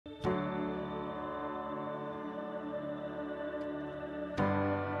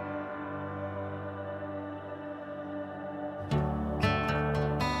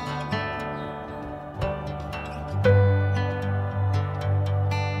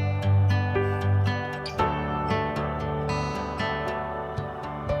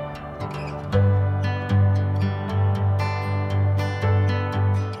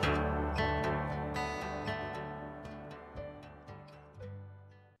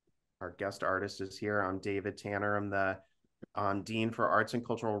Our guest artist is here. I'm David Tanner. I'm the Dean for Arts and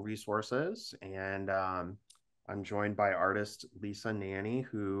Cultural Resources, and I'm joined by artist Lisa Nanni,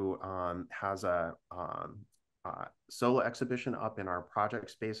 who has a solo exhibition up in our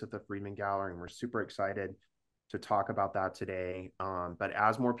project space at the Friedman Gallery, and we're super excited to talk about that today. But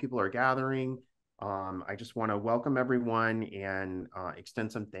as more people are gathering, I just want to welcome everyone and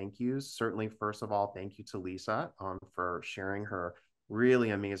extend some thank yous. Certainly, first of all, thank you to Lisa for sharing her really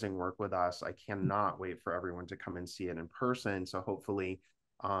amazing work with us. I cannot wait for everyone to come and see it in person. So hopefully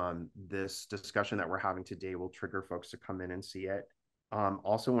this discussion that we're having today will trigger folks to come in and see it.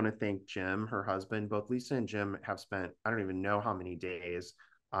 Also want to thank Jim, her husband. Both Lisa and Jim have spent, I don't even know how many days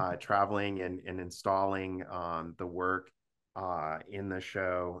traveling and installing the work in the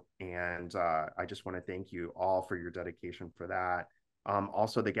show. And I just want to thank you all for your dedication for that.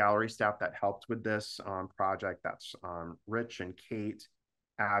 Also, the gallery staff that helped with this project, that's Rich and Kate,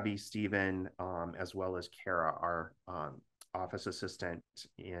 Abby, Stephen, as well as Kara, our office assistant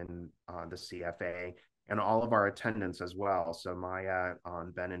in the CFA, and all of our attendants as well. So Maya,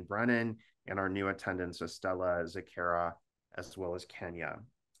 Ben and Brennan, and our new attendants, Estella, Zakara, as well as Kenya.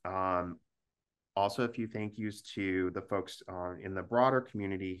 Also, a few thank yous to the folks in the broader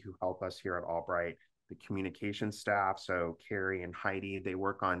community who help us here at Albright, the communication staff. So Carrie and Heidi, they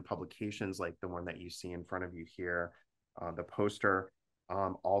work on publications like the one that you see in front of you here, the poster.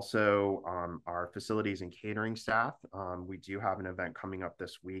 Also, our facilities and catering staff. We do have an event coming up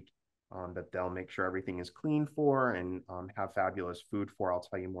this week that they'll make sure everything is clean for and have fabulous food for. I'll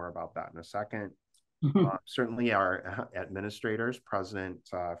tell you more about that in a second. Certainly our administrators, President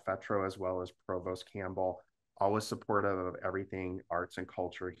Fetro, as well as Provost Campbell, always supportive of everything arts and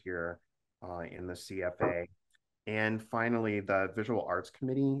culture here in the CFA. And finally, the Visual Arts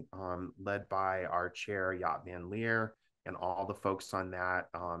Committee, led by our chair, Yat Van Leer, and all the folks on that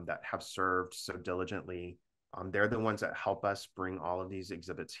that have served so diligently. They're the ones that help us bring all of these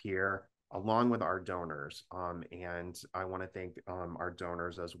exhibits here, along with our donors. And I want to thank our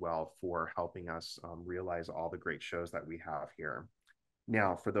donors as well for helping us realize all the great shows that we have here.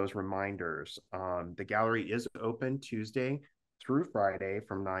 Now, for those reminders, the gallery is open Tuesday through Friday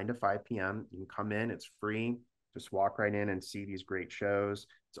from 9 to 5 p.m. You can come in, it's free. Just walk right in and see these great shows.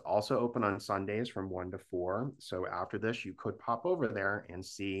 It's also open on Sundays from 1 to 4. So after this, you could pop over there and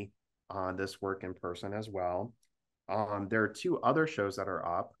see this work in person as well. There are two other shows that are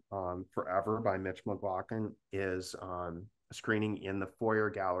up. Forever by Mitch McLaughlin is a screening in the foyer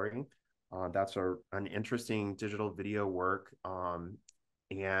gallery. That's an interesting digital video work,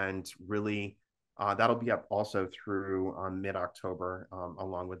 and really that'll be up also through mid-October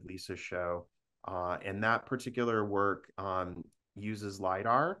along with Lisa's show. And that particular work uses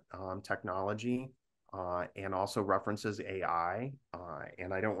LiDAR technology and also references AI.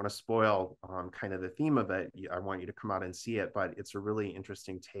 And I don't want to spoil kind of the theme of it. I want you to come out and see it, but it's a really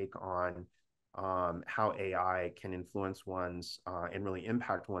interesting take on how AI can influence one's and really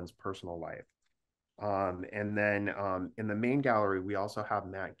impact one's personal life. And then in the main gallery, we also have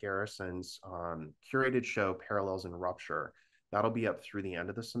Matt Garrison's curated show, Parallels and Rupture. That'll be up through the end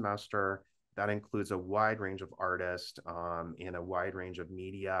of the semester. That includes a wide range of artists and a wide range of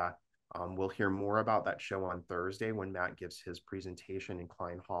media. We'll hear more about that show on Thursday when Matt gives his presentation in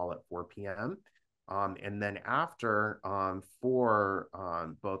Klein Hall at 4 p.m. And then after, for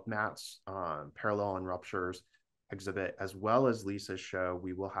both Matt's Parallel and Ruptures exhibit, as well as Lisa's show,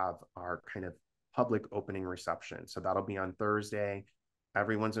 we will have our kind of public opening reception. So that'll be on Thursday.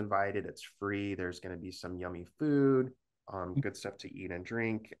 Everyone's invited. It's free. There's going to be some yummy food, good stuff to eat and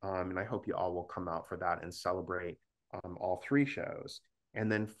drink. And I hope you all will come out for that and celebrate all three shows. And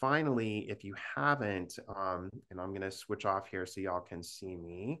then finally, if you haven't, and I'm going to switch off here so y'all can see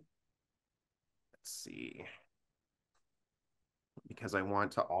me. Let's see. Because I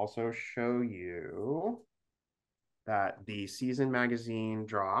want to also show you that the season magazine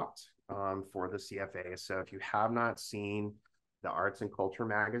dropped for the CFA. So if you have not seen the Arts and Culture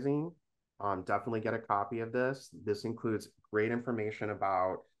magazine, definitely get a copy of this. This includes great information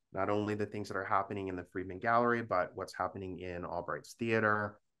about not only the things that are happening in the Friedman Gallery, but what's happening in Albright's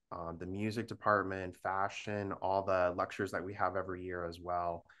theater, the music department, fashion, all the lectures that we have every year as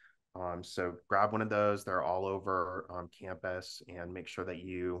well. So grab one of those. They're all over campus, and make sure that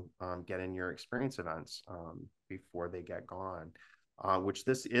you get in your experience events before they get gone, which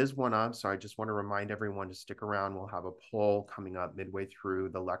this is one of. So I just want to remind everyone to stick around. We'll have a poll coming up midway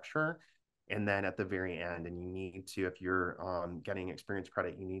through the lecture. And then at the very end, and you need to, if you're getting experience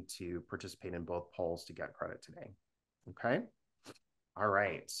credit, you need to participate in both polls to get credit today. Okay. All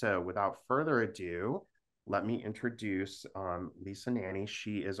right. So without further ado, let me introduce Lisa Nanni.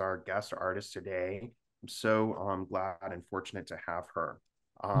 She is our guest artist today. I'm so glad and fortunate to have her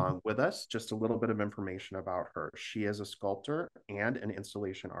with us. Just a little bit of information about her. She is a sculptor and an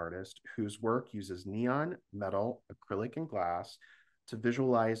installation artist whose work uses neon, metal, acrylic, and glass to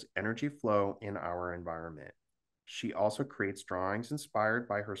visualize energy flow in our environment. She also creates drawings inspired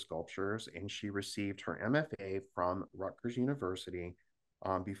by her sculptures, and she received her MFA from Rutgers University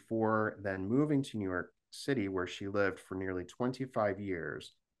before then moving to New York City, where she lived for nearly 25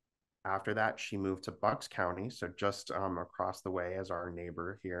 years. After that, she moved to Bucks County, so just across the way as our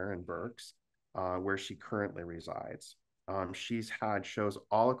neighbor here in Berks, where she currently resides. She's had shows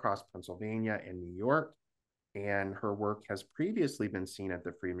all across Pennsylvania and New York, and her work has previously been seen at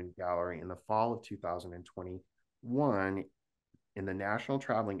the Friedman Gallery in the fall of 2021 in the National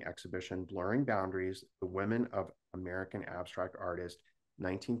Traveling Exhibition, Blurring Boundaries, The Women of American Abstract Artists,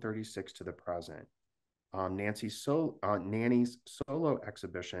 1936 to the Present. Nanni's solo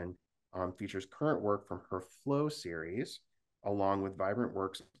exhibition features current work from her Flow series, along with vibrant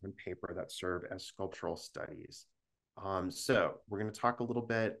works on paper that serve as sculptural studies. So we're going to talk a little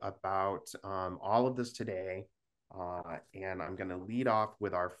bit about all of this today, and I'm going to lead off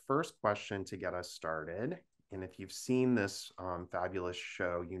with our first question to get us started. And if you've seen this fabulous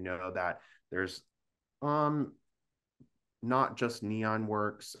show, you know that there's not just neon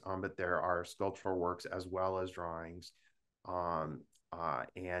works, but there are sculptural works as well as drawings. And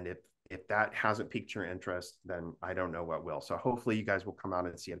if that hasn't piqued your interest, then I don't know what will. So hopefully you guys will come out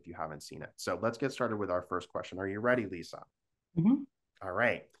and see it if you haven't seen it. So let's get started with our first question. Are you ready, Lisa? Mm-hmm. All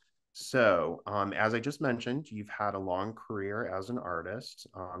right. So as I just mentioned, you've had a long career as an artist.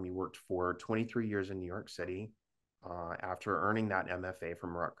 You worked for 23 years in New York City after earning that MFA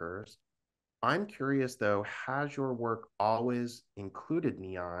from Rutgers. I'm curious though, has your work always included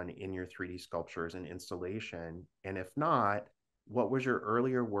neon in your 3D sculptures and installation? And if not, what was your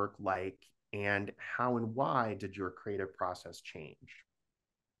earlier work like, and how and why did your creative process change?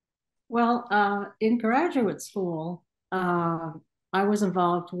 Well, in graduate school, I was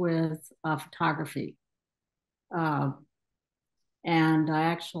involved with photography. Uh, and I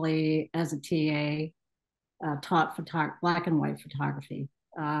actually, as a TA, taught black and white photography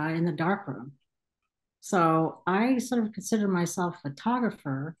in the darkroom. So I sort of consider myself a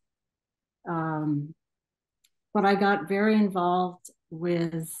photographer, um, but I got very involved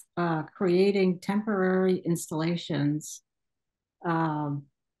with creating temporary installations um,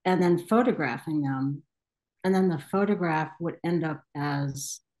 and then photographing them. And then the photograph would end up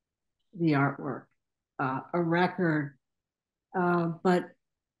as the artwork, a record, but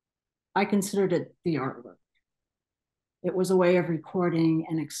I considered it the artwork. It was a way of recording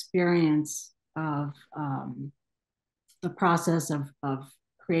an experience of the process of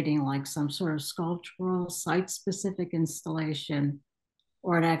creating like some sort of sculptural site specific installation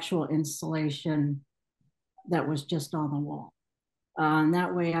or an actual installation that was just on the wall. And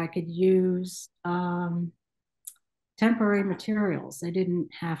that way I could use temporary materials. They didn't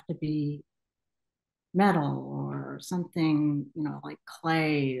have to be metal or something, like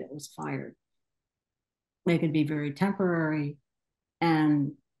clay that was fired. They could be very temporary.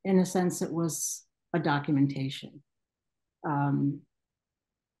 And in a sense, it was a documentation. Um,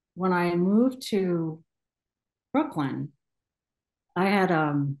 when I moved to Brooklyn, I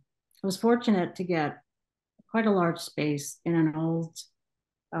was fortunate to get quite a large space in an old,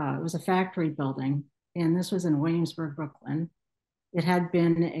 it was a factory building, and this was in Williamsburg, Brooklyn. It had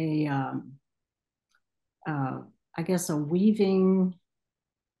been uh, I guess, a weaving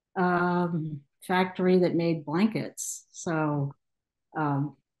factory that made blankets. So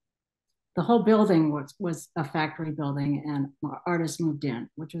um, the whole building was a factory building, and artists moved in,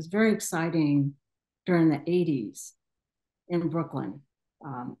 which was very exciting during the 80s in Brooklyn.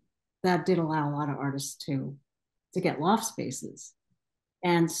 Um, that did allow a lot of artists to get loft spaces.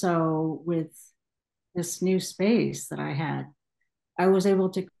 And so with this new space that I had, I was able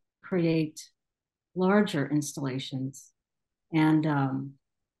to create larger installations. And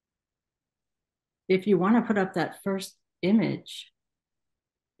if you want to put up that first image,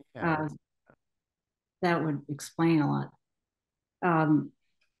 Yeah, uh, that would explain a lot. Um,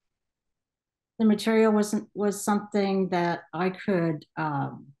 the material was something that I could.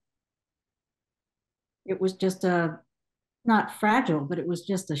 It was just a not fragile, but it was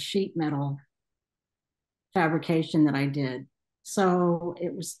just a sheet metal fabrication that I did. So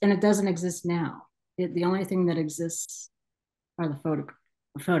it was, and it doesn't exist now. The only thing that exists are the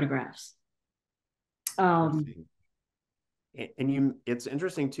photographs. I Um, see. And it's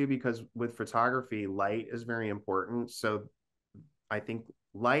interesting too because with photography, light is very important. So I think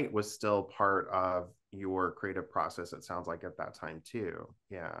light was still part of your creative process, it sounds like at that time too.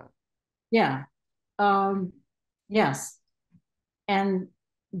 Yeah. Yeah. Um, yes. And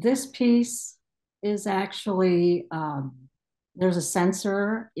this piece is actually, there's a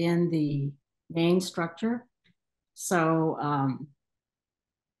sensor in the main structure. So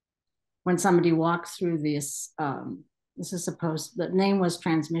when somebody walks through this, this is supposed, the name was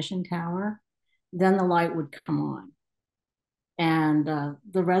transmission tower, then the light would come on. And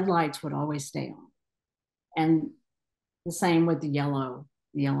the red lights would always stay on. And the same with the yellow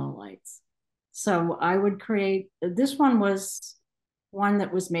lights. So I would create, this one was one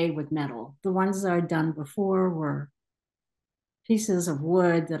that was made with metal. The ones that I'd done before were pieces of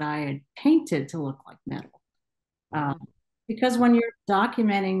wood that I had painted to look like metal. Mm. Because when you're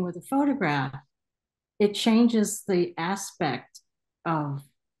documenting with a photograph, it changes the aspect of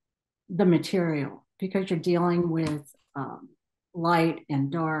the material because you're dealing with light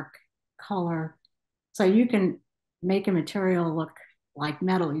and dark color. So you can make a material look like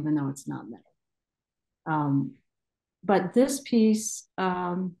metal, even though it's not metal. Um, but this piece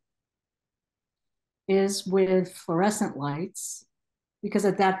is with fluorescent lights because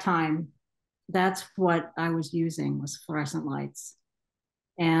at that time, that's what I was using was fluorescent lights.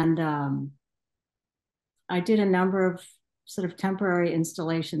 And I did a number of sort of temporary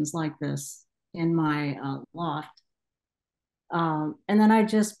installations like this in my loft. And then I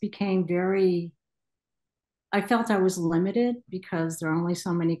just became very, I felt I was limited because there are only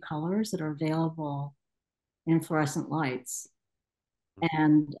so many colors that are available in fluorescent lights.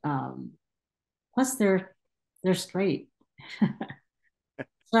 And plus they're straight.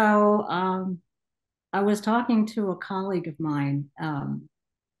 So I was talking to a colleague of mine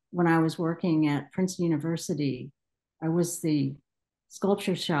when I was working at Princeton University. I was the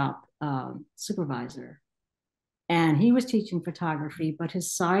sculpture shop supervisor, and he was teaching photography, but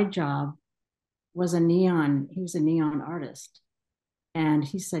his side job was a neon. He was a neon artist, and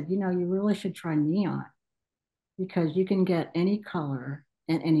he said, you know, you really should try neon because you can get any color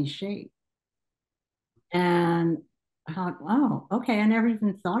and any shape. And I thought, oh, okay, I never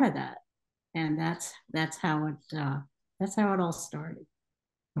even thought of that, and that's how it all started.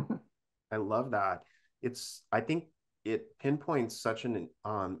 I love that. I think it pinpoints such an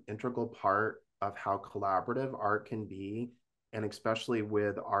integral part of how collaborative art can be, and especially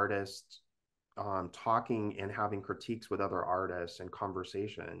with artists talking and having critiques with other artists and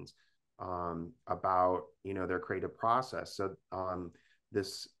conversations about, you know, their creative process. So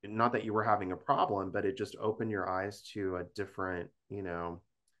this, not that you were having a problem, but it just opened your eyes to a different, you know,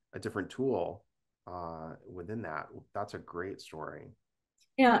 a different tool within that. That's a great story.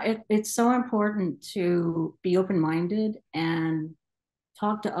 Yeah, it's so important to be open-minded and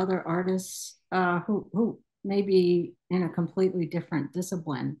talk to other artists who may be in a completely different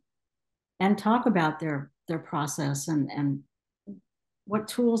discipline and talk about their process and what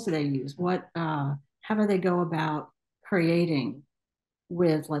tools do they use, what how do they go about creating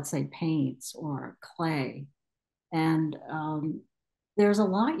with, let's say, paints or clay. And there's a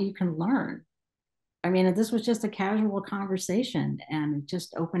lot you can learn. I mean, this was just a casual conversation and it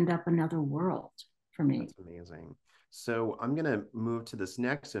just opened up another world for me. That's amazing. So I'm going to move to this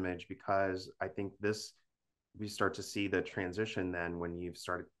next image because I think this, we start to see the transition then when you've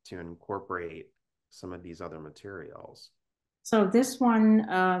started to incorporate some of these other materials. So this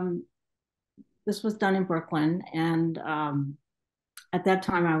one, this was done in Brooklyn. And at that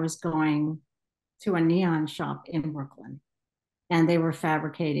time, I was going to a neon shop in Brooklyn and they were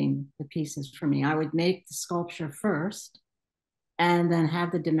fabricating the pieces for me. I would make the sculpture first and then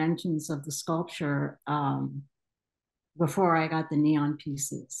have the dimensions of the sculpture before I got the neon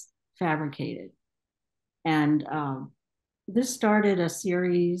pieces fabricated. And this started a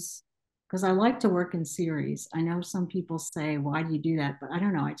series because I like to work in series. I know some people say, why do you do that? But I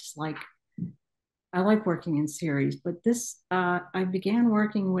don't know. I like working in series. But this, I began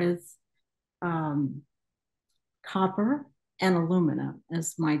working with um, copper and aluminum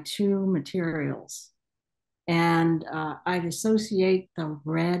as my two materials. And I'd associate the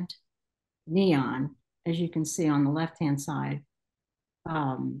red neon, as you can see on the left-hand side,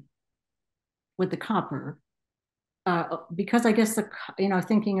 um, with the copper. Because I guess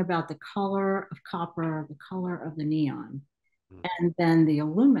thinking about the color of copper, the color of the neon, Mm. and then the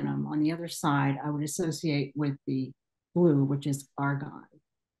aluminum on the other side, I would associate with the blue, which is argon.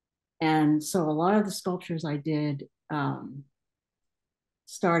 And so a lot of the sculptures I did,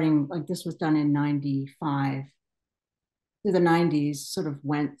 starting like this was done in 95, through the 90s, sort of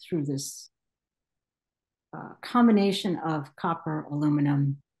went through this combination of copper,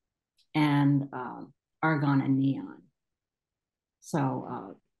 aluminum, and argon and neon.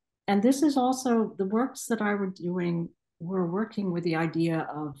 So, and this is also the works that I were doing. We're working with the idea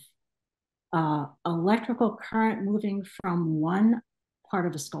of electrical current moving from one part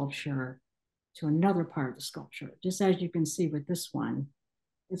of the sculpture to another part of the sculpture. Just as you can see with this one,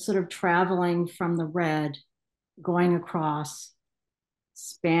 it's sort of traveling from the red, going across,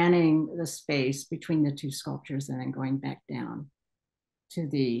 spanning the space between the two sculptures, and then going back down to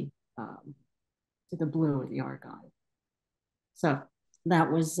the um, to the blue or the argon. So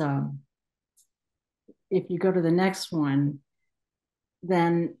that was, if you go to the next one,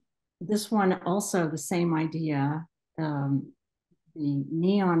 then this one also the same idea. The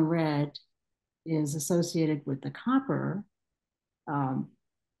neon red is associated with the copper. Um,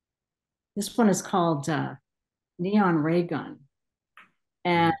 this one is called neon ray gun,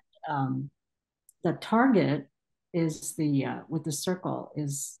 and um, the target is the with the circle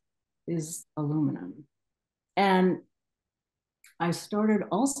is aluminum. And I started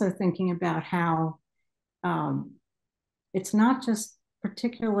also thinking about how um, it's not just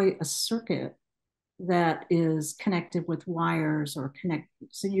particularly a circuit that is connected with wires or connect,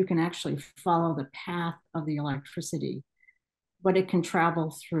 so you can actually follow the path of the electricity, but it can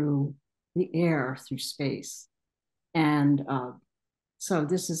travel through the air, through space. And so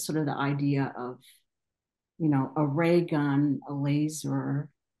this is sort of the idea of, a ray gun, a laser,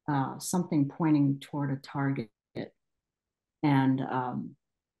 something pointing toward a target. And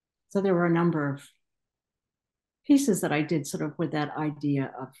so there were a number of pieces that I did sort of with that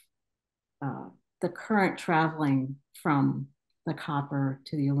idea of uh, the current traveling from the copper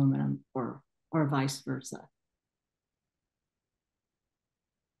to the aluminum, or vice versa.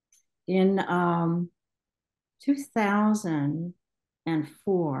 In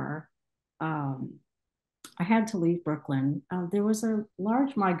 2004, I had to leave Brooklyn. There was a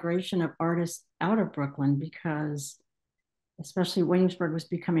large migration of artists out of Brooklyn because, especially Williamsburg, was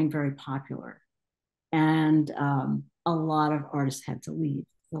becoming very popular, and a lot of artists had to leave.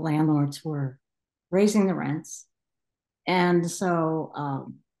 The landlords were raising the rents, and so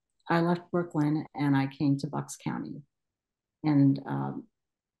I left Brooklyn and I came to Bucks County. And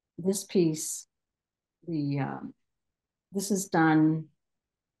this piece, the this is done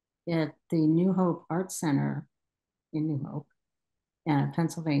at the New Hope Art Center in New Hope,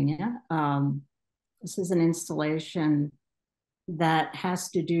 Pennsylvania. This is an installation that has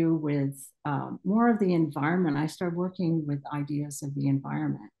to do with more of the environment. I started working with ideas of the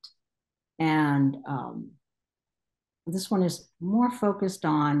environment. And this one is more focused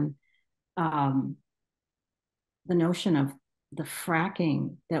on um, the notion of the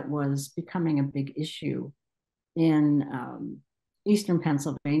fracking that was becoming a big issue in eastern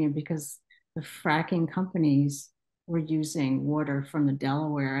Pennsylvania, because the fracking companies were using water from the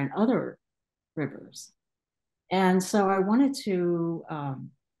Delaware and other rivers. And so I wanted to,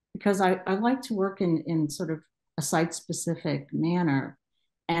 because I like to work in sort of a site specific manner.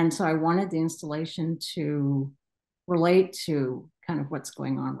 And so I wanted the installation to relate to kind of what's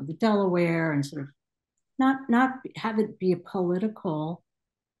going on with the Delaware, and sort of not have it be a political,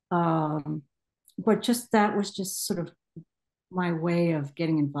 um, but just that was just sort of my way of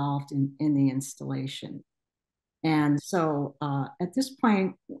getting involved in the installation. And so at this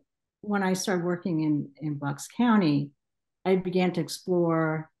point, when I started working in Bucks County, I began to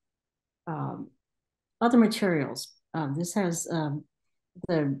explore um, other materials. This has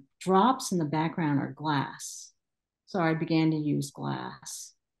the drops in the background are glass. So I began to use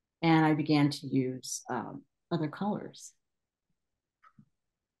glass, and I began to use other colors.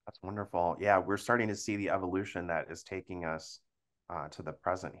 That's wonderful. Yeah, we're starting to see the evolution that is taking us to the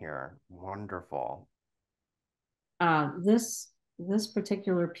present here. Wonderful. This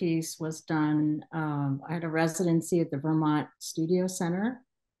particular piece was done. I had a residency at the Vermont Studio Center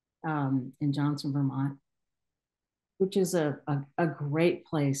in Johnson, Vermont, which is a great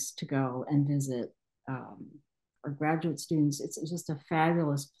place to go and visit for graduate students. It's just a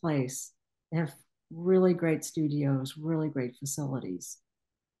fabulous place. They have really great studios, really great facilities.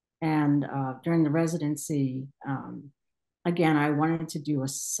 And during the residency, again, I wanted to do a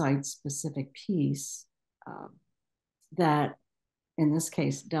site-specific piece that, in this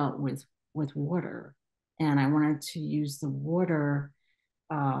case, dealt with water, and I wanted to use the water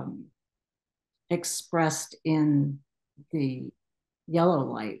um, expressed in the yellow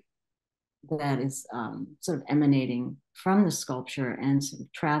light that is sort of emanating from the sculpture and sort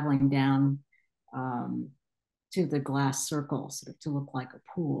of traveling down um, to the glass circle, sort of to look like a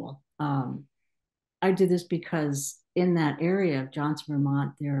pool. I did this because in that area of Johnson,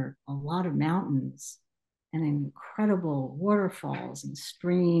 Vermont, there are a lot of mountains and incredible waterfalls and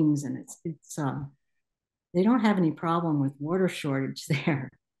streams, and it's they don't have any problem with water shortage there.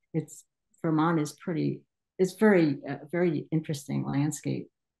 It's Vermont is pretty, it's very interesting landscape.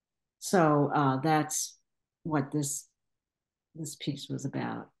 So that's what this piece was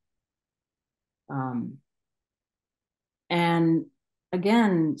about. Um, and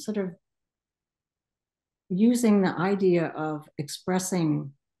again, sort of using the idea of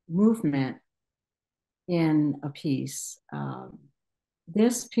expressing movement in a piece.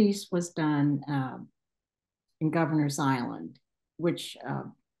 This piece was done in Governor's Island, which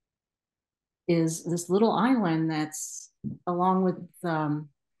is this little island that's along with the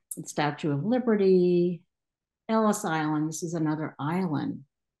Statue of Liberty, Ellis Island. This is another island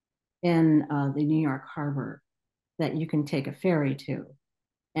in the New York Harbor that you can take a ferry to.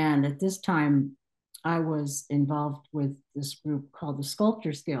 And at this time, I was involved with this group called the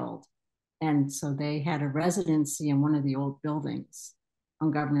Sculptors Guild. And so they had a residency in one of the old buildings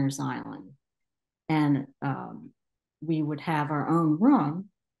on Governor's Island. And we would have our own room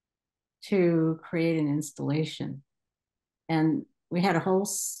to create an installation. And we had a whole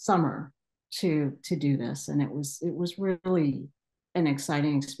summer to do this. And it was really an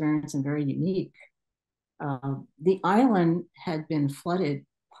exciting experience and very unique. The island had been flooded,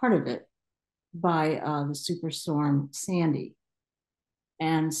 part of it, by the superstorm Sandy.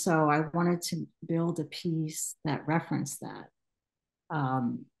 And so I wanted to build a piece that referenced that.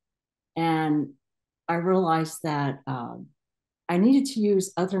 Um, and I realized that I needed to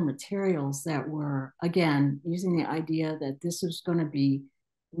use other materials that were, again, using the idea that this was going to be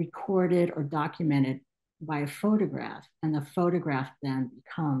recorded or documented by a photograph, and the photograph then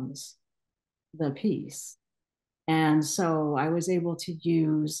becomes the piece. And so I was able to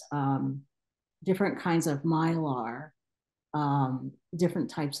use different kinds of mylar, different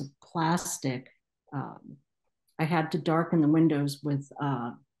types of plastic. Um, I had to darken the windows with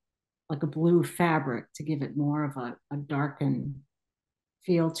like a blue fabric to give it more of a darkened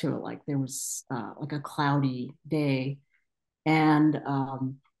feel to it, like there was like a cloudy day. And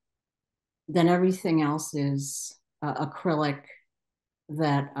then everything else is acrylic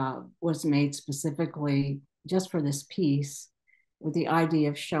that was made specifically just for this piece, with the idea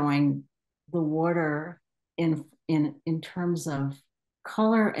of showing the water in terms of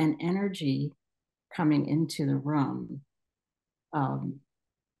color and energy coming into the room. Um,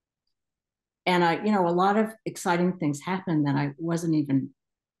 and a lot of exciting things happened that I wasn't even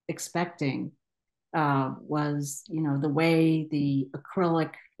expecting. Was the way the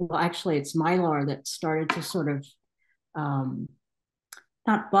acrylic, well, actually it's mylar that started to sort of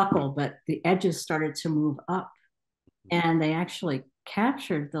not buckle, but the edges started to move up, and they actually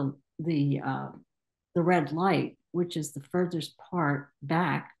captured the red light, which is the furthest part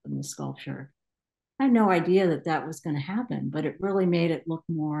back from the sculpture. I had no idea that that was going to happen, but it really made it look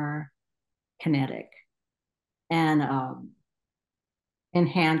more kinetic and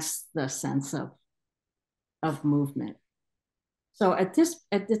enhanced the sense of movement. So at this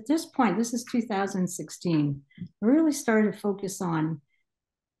point, this is 2016. I really started to focus on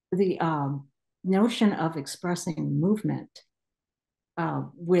the notion of expressing movement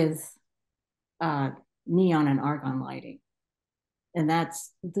with neon and argon lighting, and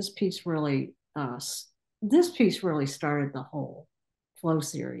this piece really started the whole flow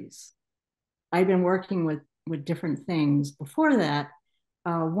series. I've been working with different things before that.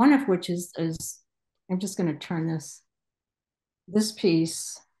 One of which is I'm just going to turn this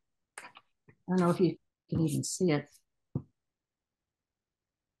piece. I don't know if you can even see it.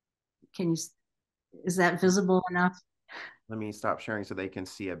 Can you? Is that visible enough? Let me stop sharing so they can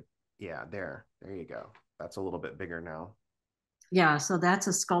see it. Yeah, there you go. That's a little bit bigger now. Yeah, so that's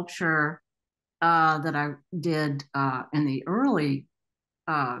a sculpture that I did in the early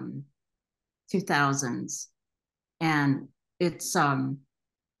 2000s, and it's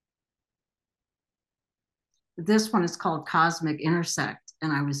this one is called Cosmic Intersect,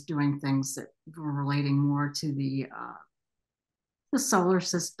 and I was doing things that were relating more to the solar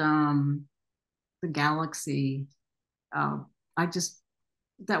system, the galaxy. I just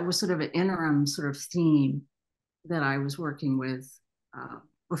That was sort of an interim sort of theme that I was working with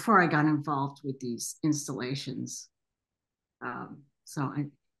before I got involved with these installations. So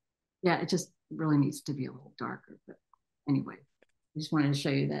yeah, it just really needs to be a little darker. But anyway, I just wanted to show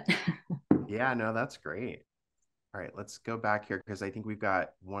you that. Yeah, no, that's great. All right, let's go back here because I think we've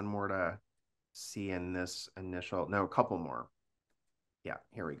got one more to see in this initial, no, a couple more. Yeah,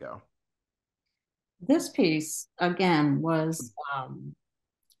 here we go. This piece, again, was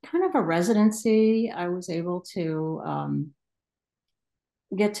kind of a residency. I was able to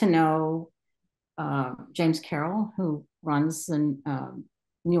get to know James Carroll, who runs the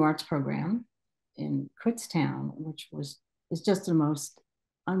New Arts program. in Kutztown, which is just the most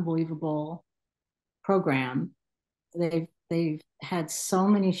unbelievable program. They've had so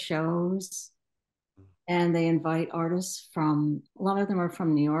many shows, and they invite artists from, a lot of them are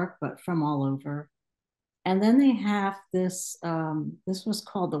from New York, but from all over. And then they have this, this was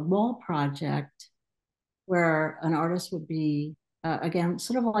called the Wall Project, where an artist would be, again,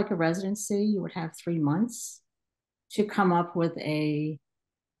 sort of like a residency. You would have 3 months to come up with a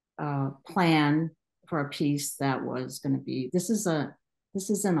plan for a piece that was going to be, this is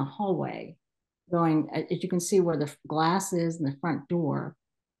in a hallway going, as you can see where the glass is in the front door.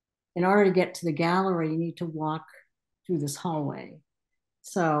 In order to get to the gallery, you need to walk through this hallway.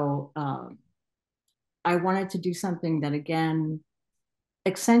 So I wanted to do something that, again,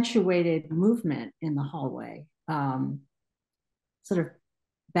 accentuated movement in the hallway, sort of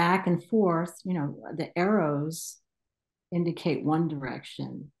back and forth. You know, the arrows indicate one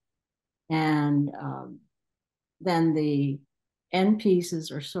direction, and then the end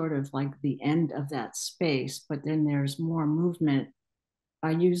pieces are sort of like the end of that space, but then there's more movement.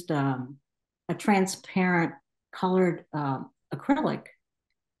 I used a transparent colored acrylic,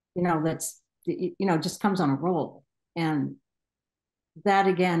 you know, that's, you know, just comes on a roll. And that,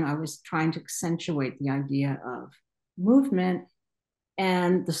 again, I was trying to accentuate the idea of movement.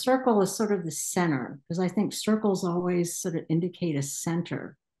 And the circle is sort of the center, because I think circles always sort of indicate a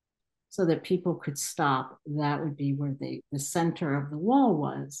center so that people could stop. That would be where the center of the wall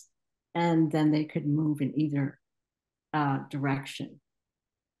was. And then they could move in either direction.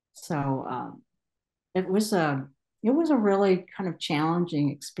 So it was a really kind of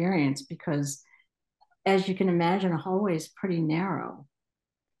challenging experience, because as you can imagine, a hallway is pretty narrow.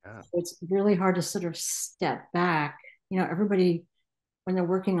 Yeah. So it's really hard to sort of step back. You know, everybody, when they're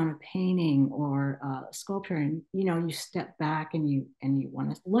working on a painting or sculpture, and you know, you step back and you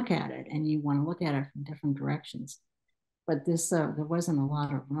want to look at it, and you want to look at it from different directions. But this there wasn't a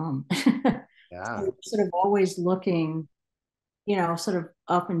lot of room. Yeah. So sort of always looking, you know, sort of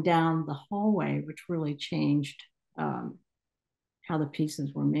up and down the hallway, which really changed how the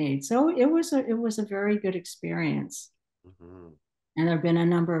pieces were made. So it was a very good experience. Mm-hmm. And there have been a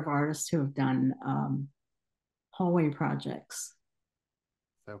number of artists who have done hallway projects.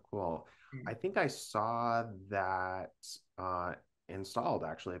 So cool. I think I saw that uh, installed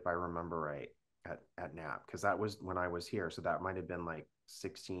actually, if I remember right, at NAP, because that was when I was here. So that might have been like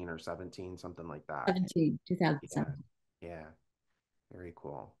 16 or 17, something like that. 17, Yeah. 2007. Yeah. Very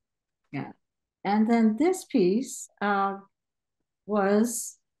cool. Yeah. And then this piece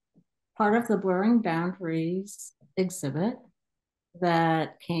was part of the Blurring Boundaries exhibit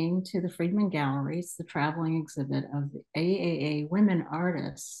that came to the Friedman Galleries, the traveling exhibit of the AAA women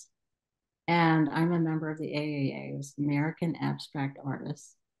artists. And I'm a member of the AAA, it was American Abstract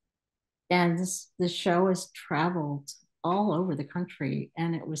Artists. And this show has traveled all over the country.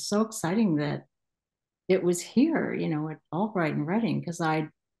 And it was so exciting that it was here, you know, at Albright and Reading, because I'd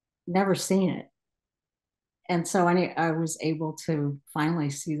never seen it. And so I was able to finally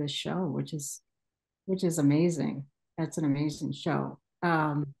see the show, which is amazing. That's an amazing show.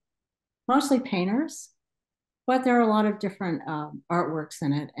 Mostly painters, but there are a lot of different artworks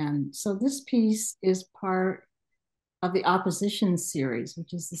in it. And so this piece is part of the Opposition series,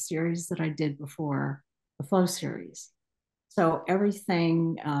 which is the series that I did before the Flow series. So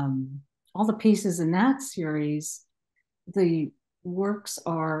everything, all the pieces in that series, the works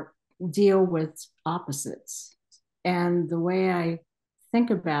are deal with opposites. And the way I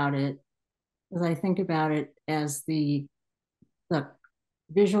think about it is I think about it as the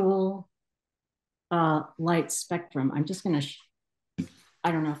visual light spectrum. I'm just going to,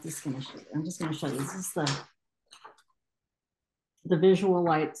 I don't know if this is going to show you. I'm just going to show you. This is the visual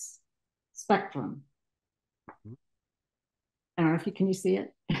light spectrum. I don't know if you, can you see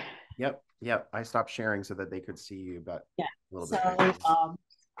it? Yep. Yep. I stopped sharing so that they could see you, but Yeah. a little So bit.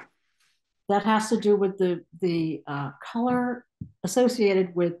 that has to do with the color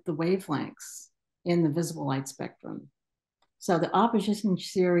associated with the wavelengths in the visible light spectrum. So the opposition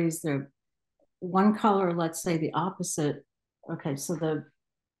series, the one color, let's say the opposite. Okay, so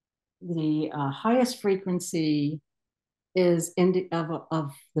the highest frequency is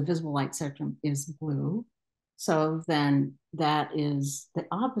of the visible light spectrum is blue. So then that is the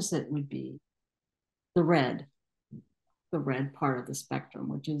opposite would be the red part of the spectrum,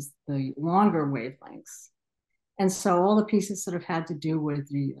 which is the longer wavelengths. And so all the pieces sort of had to do with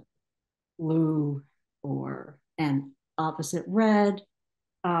the blue or and opposite red.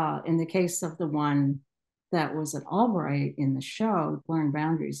 In the case of the one that was at Albright in the show, Blurring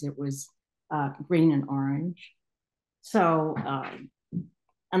Boundaries, it was green and orange. So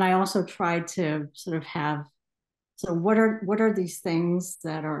and I also tried to sort of have, so what are these things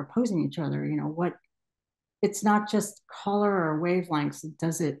that are opposing each other? What, it's not just color or wavelengths.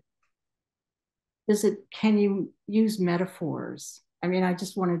 Does it can you use metaphors? I mean, I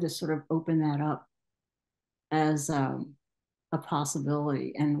just wanted to sort of open that up as a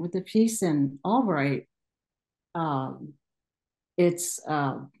possibility. And with the piece in Albright, um, it's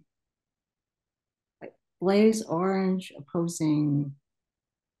blaze orange opposing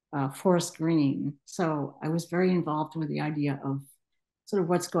forest green. So I was very involved with the idea of sort of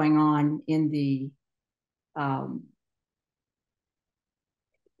what's going on in the um,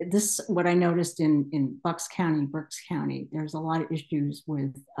 this what I noticed in Bucks County, Berks County. There's a lot of issues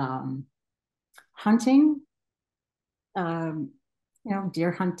with hunting, um,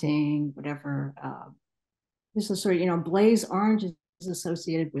 deer hunting, whatever. This is sort of, blaze orange is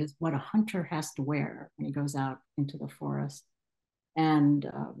associated with what a hunter has to wear when he goes out into the forest. And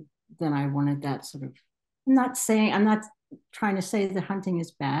then I wanted that sort of, I'm not trying to say that hunting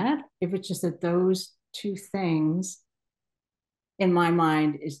is bad. If it's just that those two things in my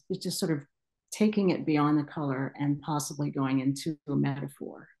mind is just sort of taking it beyond the color and possibly going into a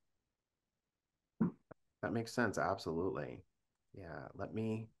metaphor. That makes sense. Absolutely. Yeah. Let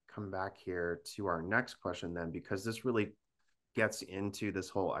me come back here to our next question then, because this really gets into this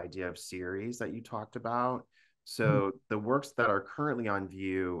whole idea of series that you talked about. So the works that are currently on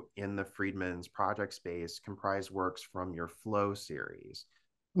view in the Friedman's project space comprise works from your Flow series.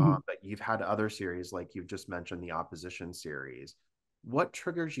 Mm-hmm. But you've had other series, like you've just mentioned, the Opposition series. What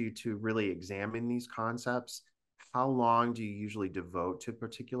triggers you to really examine these concepts? How long do you usually devote to a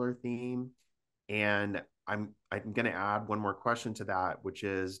particular theme? And I'm going to add one more question to that, which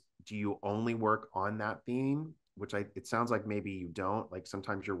is, do you only work on that theme? Which it sounds like maybe you don't. Like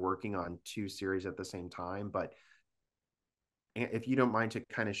sometimes you're working on two series at the same time, but if you don't mind to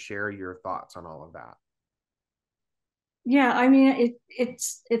kind of share your thoughts on all of that. Yeah, I mean,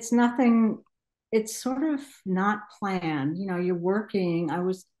 it's nothing. It's sort of not planned. You're working. I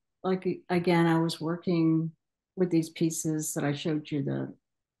was like, again, I was working with these pieces that I showed you that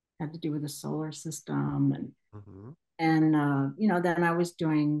had to do with the solar system, Mm-hmm. then I was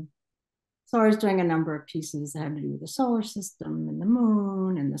doing a number of pieces that had to do with the solar system and the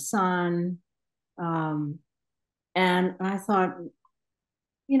moon and the sun. Um, and I thought,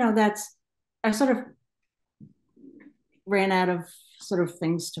 that's, I sort of ran out of sort of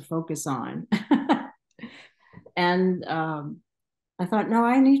things to focus on. And I thought, no,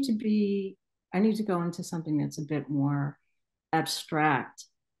 I need to go into something that's a bit more abstract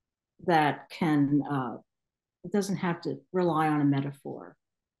that it doesn't have to rely on a metaphor.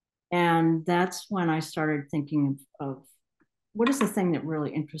 And that's when I started thinking of what is the thing that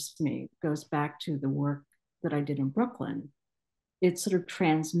really interests me. It goes back to the work that I did in Brooklyn. It's sort of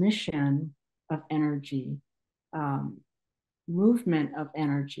transmission of energy, um, movement of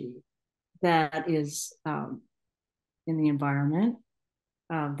energy that is in the environment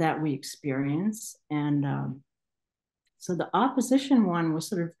that we experience. And so the opposition one was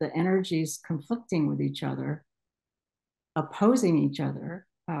sort of the energies conflicting with each other, opposing each other,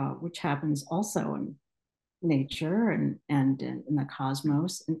 which happens also in nature and in the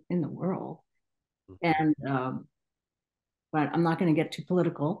cosmos, in the world. Mm-hmm. And but I'm not going to get too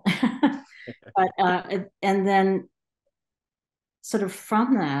political. But and then sort of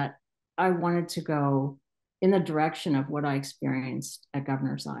from that, I wanted to go in the direction of what I experienced at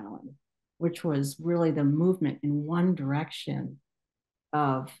Governor's Island, which was really the movement in one direction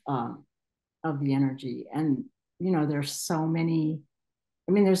of um, of the energy. And there's so many.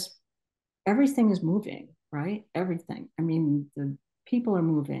 I mean, there's everything is moving, right? Everything. I mean, the people are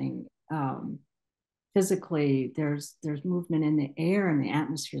moving. Physically, there's movement in the air and the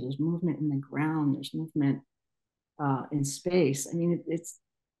atmosphere. There's movement in the ground. There's movement in space. I mean, it's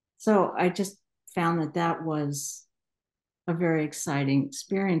so I just found that was a very exciting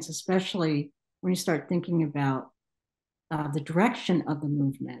experience, especially when you start thinking about the direction of the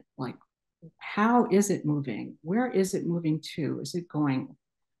movement. Like, how is it moving? Where is it moving to? Is it going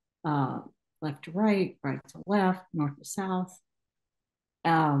uh, left to right, right to left, north to south?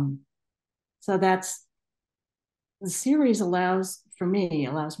 Um, so that's the series allows me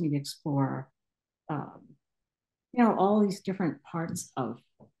to explore, um, all these different parts of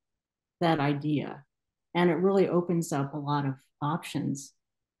that idea. And it really opens up a lot of options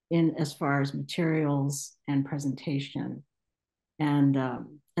in as far as materials and presentation and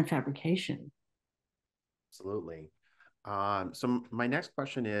fabrication. Absolutely. So my next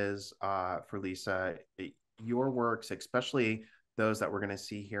question is for Lisa. Your works, especially those that we're going to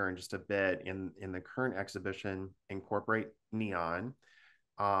see here in just a bit in the current exhibition, incorporate neon.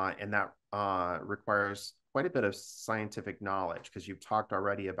 and that requires quite a bit of scientific knowledge because you've talked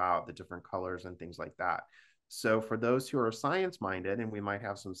already about the different colors and things like that. So for those who are science minded, and we might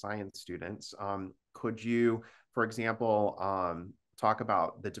have some science students, could you, for example, talk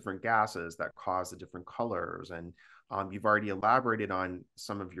about the different gases that cause the different colors? And you've already elaborated on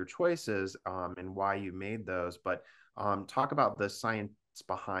some of your choices and why you made those, but talk about the science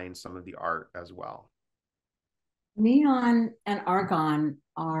behind some of the art as well. Neon and argon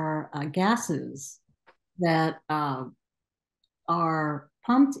are gases that are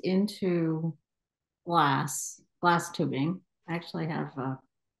pumped into glass tubing. I actually have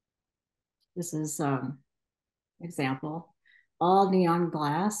this is example. All neon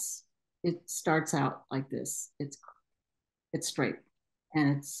glass, it starts out like this. It's straight,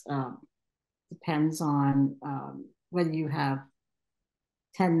 and it's depends on whether you have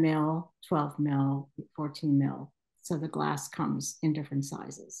 10 mil, 12 mil, 14 mil. So the glass comes in different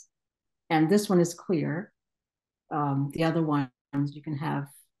sizes. And this one is clear. The other ones you can have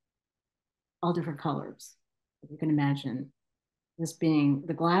all different colors. You can imagine this being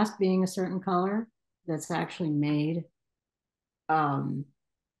the glass being a certain color that's actually made,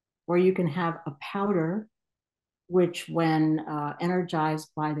 or you can have a powder which, when energized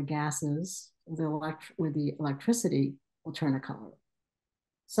by the gases, with the electricity, will turn a color.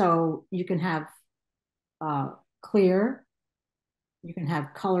 So you can have clear, you can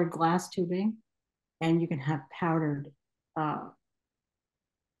have colored glass tubing, and you can have powdered uh,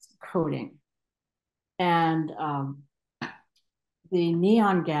 coating. And the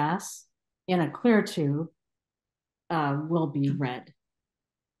neon gas in a clear tube will be red.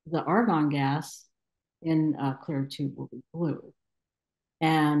 The argon gas in a clear tube will be blue.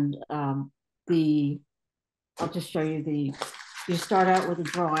 And I'll just show you you start out with a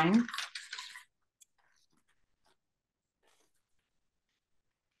drawing.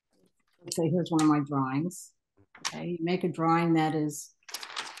 Let's say here's one of my drawings. Okay, you make a drawing that is to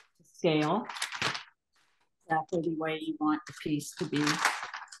scale, exactly the way you want the piece to be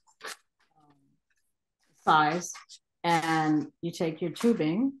size. And you take your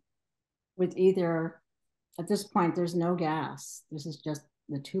tubing with either, at this point, there's no gas. This is just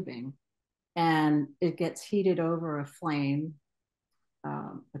the tubing. And it gets heated over a flame,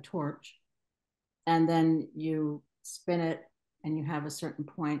 a torch. And then you spin it and you have a certain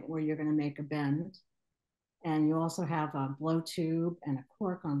point where you're going to make a bend. And you also have a blow tube and a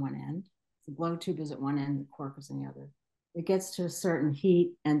cork on one end. The blow tube is at one end, the cork is on the other. It gets to a certain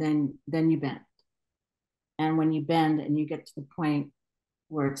heat, and then you bend. And when you bend and you get to the point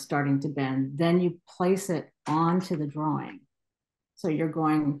where it's starting to bend, then you place it onto the drawing. So you're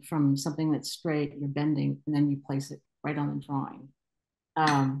going from something that's straight, you're bending, and then you place it right on the drawing.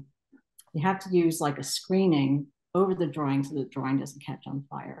 You have to use like a screening over the drawing so the drawing doesn't catch on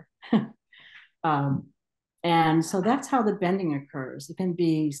fire. And so that's how the bending occurs. It can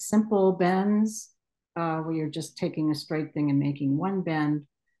be simple bends where you're just taking a straight thing and making one bend,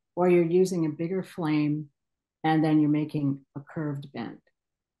 or you're using a bigger flame and then you're making a curved bend.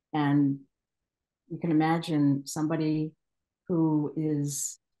 And you can imagine somebody who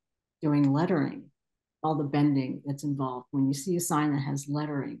is doing lettering, all the bending that's involved. When you see a sign that has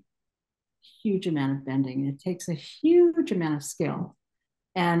lettering, huge amount of bending. It takes a huge amount of skill.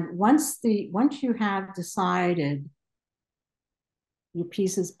 And once you have decided your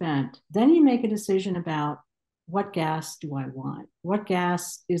piece is bent, then you make a decision about what gas do I want? What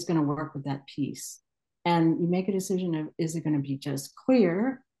gas is going to work with that piece? And you make a decision of, is it going to be just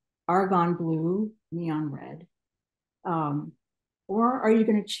clear, argon blue, neon red? Or are you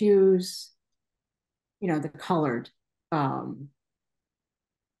going to choose, the colored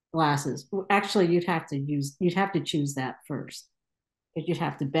glasses? Actually, you'd have to choose that first, because you'd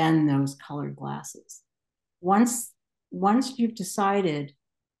have to bend those colored glasses. Once you've decided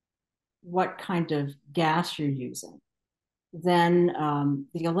what kind of gas you're using, then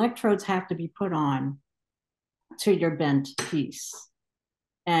the electrodes have to be put on to your bent piece.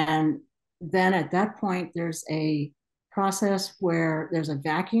 And then at that point, there's a process where there's a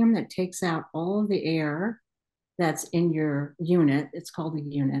vacuum that takes out all of the air that's in your unit. It's called a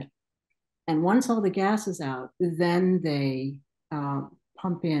unit. And once all the gas is out, then they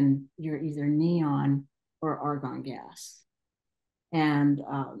pump in your either neon or argon gas. And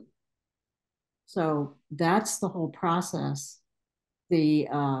so that's the whole process. The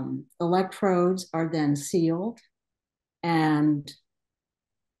electrodes are then sealed, and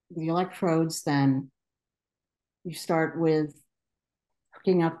the electrodes, then you start with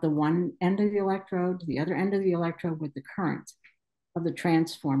hooking up the one end of the electrode to the other end of the electrode with the current of the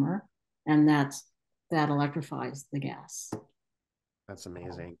transformer, and that electrifies the gas. That's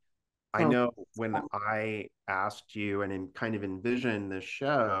amazing. I So know when I asked you and kind of envisioned this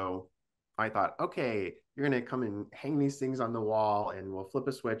show, I thought, okay, you're going to come and hang these things on the wall and we'll flip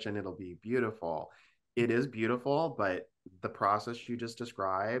a switch and it'll be beautiful. It is beautiful, but the process you just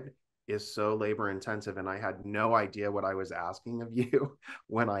described is so labor intensive. And I had no idea what I was asking of you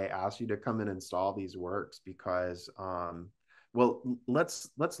when I asked you to come and install these works because, well, let's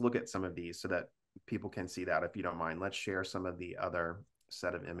look at some of these so that people can see that if you don't mind. Let's share some of the other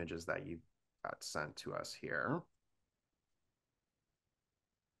set of images that you got sent to us here.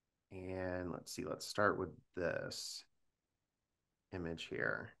 And let's see, let's start with this image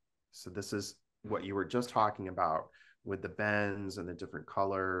here. So this is what you were just talking about with the bends and the different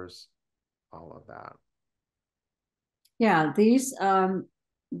colors, all of that. yeah,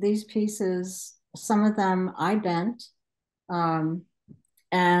 these pieces, some of them I bent, um,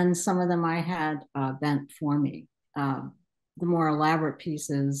 and some of them I had bent for me. The more elaborate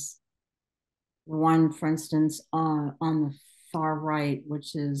pieces, one, for instance, on the far right,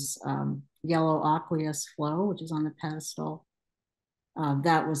 which is yellow aqueous flow, which is on the pedestal,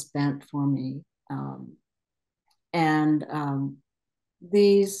 that was bent for me. And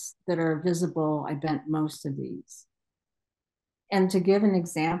these that are visible, I bent most of these. And to give an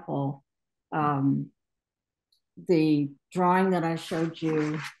example, um, the drawing that I showed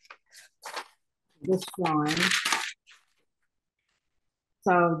you, this drawing,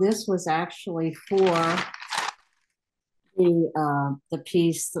 so this was actually for the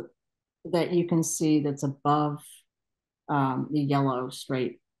piece that you can see that's above the yellow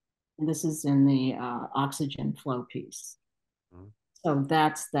straight. And this is in the oxygen flow piece. Mm-hmm. So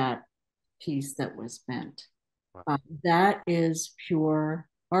that's that piece that was bent. Wow. That is pure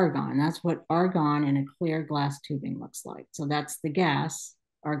argon. That's what argon in a clear glass tubing looks like. So that's the gas,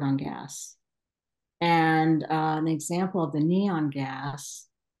 argon gas. And an example of the neon gas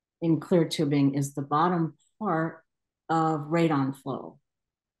in clear tubing is the bottom part of radon flow.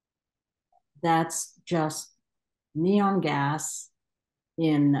 That's just neon gas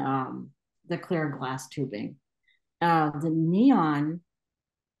in the clear glass tubing. The neon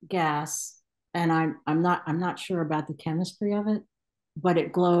gas, and I'm not sure about the chemistry of it, but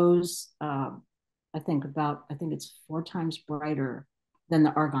it glows. I think it's 4 times brighter than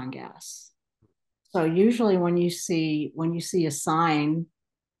the argon gas. So usually when you see a sign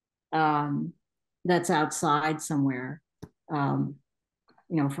um, that's outside somewhere, um,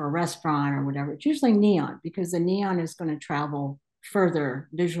 for a restaurant or whatever, it's usually neon because the neon is going to travel further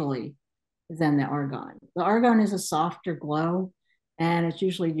visually than the argon. The argon is a softer glow, and it's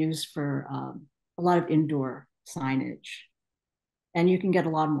usually used for a lot of indoor signage. And you can get a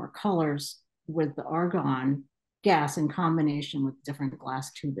lot more colors with the argon gas in combination with different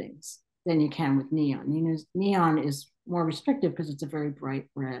glass tubings than you can with neon. Neon is more restrictive because it's a very bright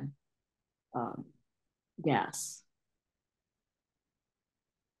red um, gas.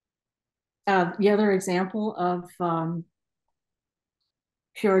 The other example of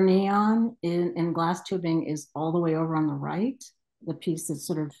pure neon in glass tubing is all the way over on the right, the piece that's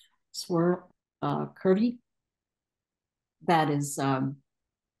sort of curvy. That's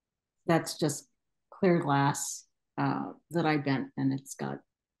just clear glass that I bent, and it's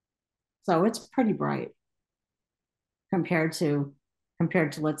pretty bright compared to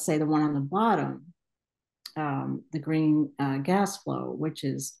let's say the one on the bottom, the green gas flow, which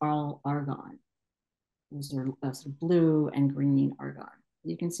is all argon. Those are sort of blue and green argon.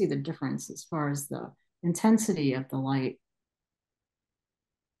 You can see the difference as far as the intensity of the light.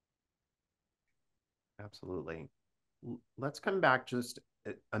 Absolutely. Let's come back just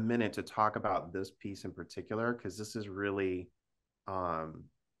a minute to talk about this piece in particular, because this is really, um,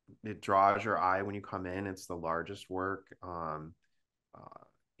 it draws your eye when you come in. It's the largest work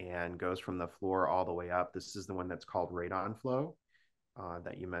and goes from the floor all the way up. This is the one that's called radon flow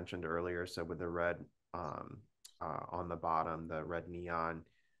that you mentioned earlier. So with the red on the bottom, the red neon.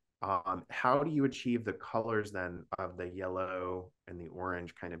 How do you achieve the colors then of the yellow and the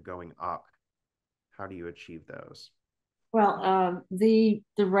orange kind of going up? How do you achieve those? Well, the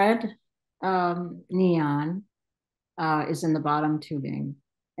red neon is in the bottom tubing,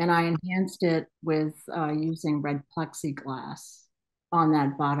 and I enhanced it with using red plexiglass on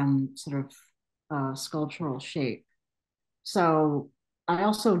that bottom sort of sculptural shape. So I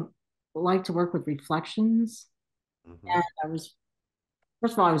also like to work with reflections, Mm-hmm. and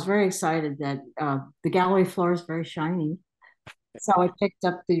first of all, I was very excited that the gallery floor is very shiny. So I picked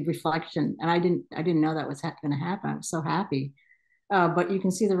up the reflection, and I didn't know that was going to happen. I was so happy. But you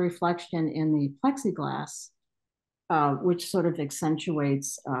can see the reflection in the plexiglass, which sort of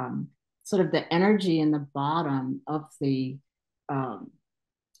accentuates sort of the energy in the bottom of the um,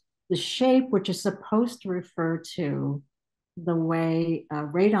 the shape, which is supposed to refer to the way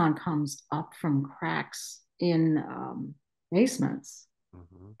radon comes up from cracks in basements.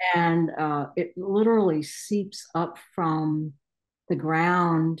 Mm-hmm. And it literally seeps up from the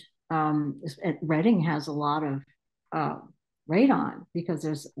ground. Reading has a lot of uh, radon because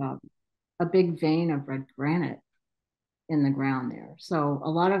there's a big vein of red granite in the ground there. So a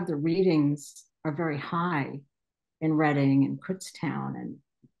lot of the readings are very high in Reading and Kutztown. And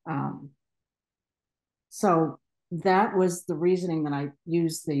so that was the reasoning that I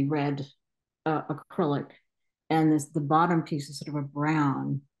used the red acrylic. And the bottom piece is sort of a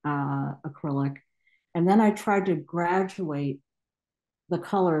brown acrylic. And then I tried to graduate the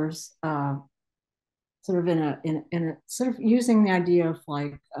colors sort of in a sort of using the idea of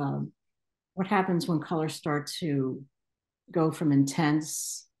like what happens when colors start to go from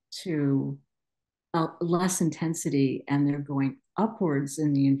intense to less intensity and they're going upwards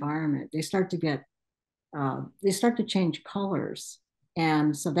in the environment. They start to change colors.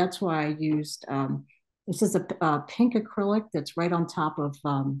 And so that's why I used this is a pink acrylic that's right on top of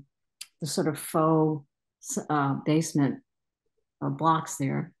the sort of faux basement blocks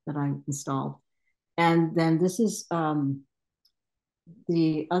there that I installed. And then this is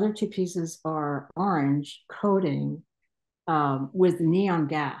the other two pieces are orange coating with neon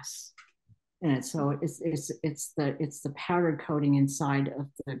gas in it. So it's the powdered coating inside of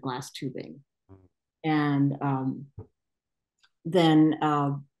the glass tubing. And then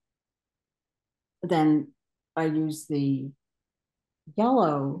then I use the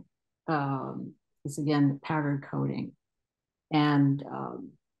yellow is again powdered coating, and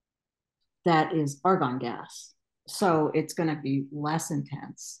that is argon gas. So it's going to be less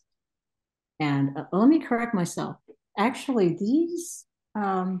intense. And let me correct myself. Actually,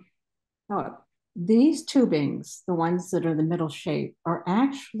 oh, these tubings, the ones that are the middle shape, are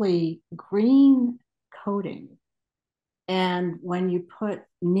actually green coating. And when you put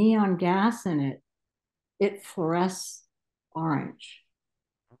neon gas in it, it fluoresces orange.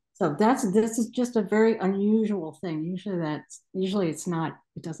 So this is just a very unusual thing. Usually it's not,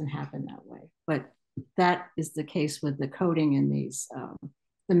 it doesn't happen that way. But that is the case with the coating in these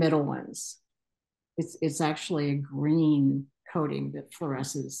the middle ones. It's actually a green coating that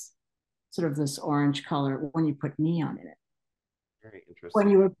fluoresces sort of this orange color when you put neon in it. Very When interesting.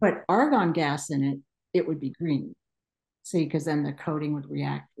 you would put argon gas in it, it would be green. See, because then the coating would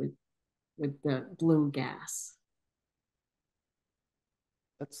react with the blue gas.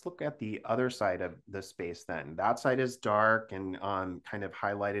 Let's look at the other side of the space then. That side is dark and kind of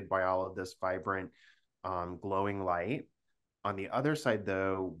highlighted by all of this vibrant glowing light. On the other side,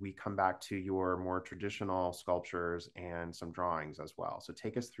 though, we come back to your more traditional sculptures and some drawings as well. So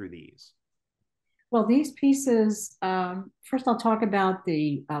take us through these. Well, these pieces, first I'll talk about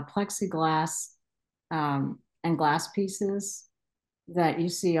the plexiglass and glass pieces that you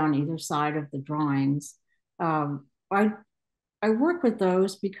see on either side of the drawings. Um, I, I work with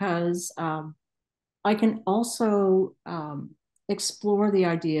those because I can also explore the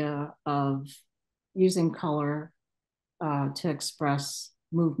idea of using color to express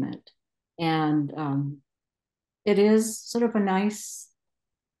movement. And it is sort of a nice,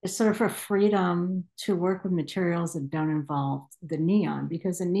 it's sort of a freedom to work with materials that don't involve the neon,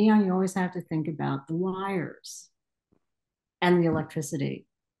 because in neon, you always have to think about the wires and the electricity.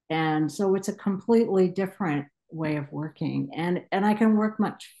 And so it's a completely different way of working. And I can work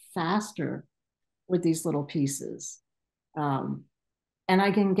much faster with these little pieces. Um, and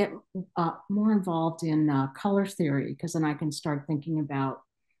I can get more involved in color theory because then I can start thinking about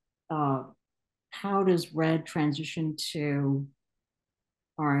uh, how does red transition to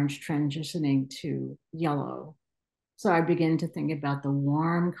orange, transitioning to yellow. So I begin to think about the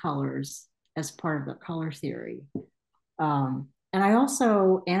warm colors as part of the color theory. And I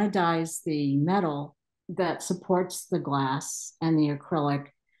also anodize the metal that supports the glass and the acrylic.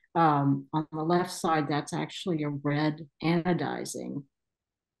 On the left side, that's actually a red anodizing.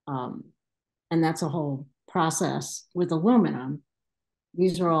 Um, and that's a whole process with aluminum.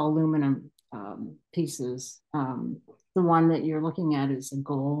 These are all aluminum pieces. The one that you're looking at is a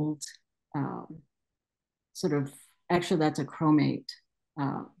gold um, sort of, actually, that's a chromate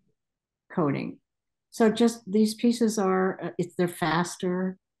uh, coating. So just these pieces are, they're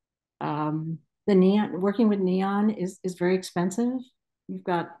faster. The neon, working with neon is very expensive. You've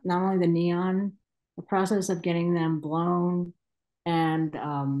got not only the neon, the process of getting them blown and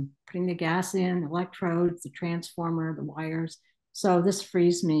putting the gas in, electrodes, the transformer, the wires. So this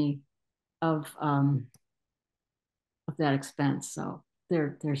frees me of that expense. So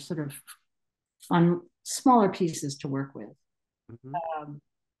they're sort of fun, smaller pieces to work with. Hmm. Um,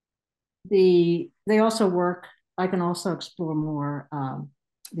 they also work. I can also explore more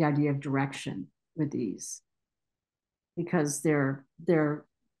the idea of direction with these because they're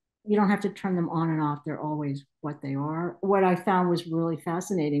you don't have to turn them on and off. They're always what they are. What I found was really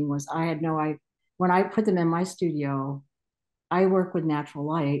fascinating was I had no I when I put them in my studio, I work with natural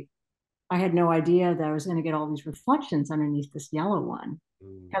light. I had no idea that I was going to get all these reflections underneath this yellow one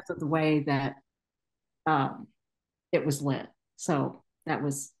because of the way that um, it was lit. So that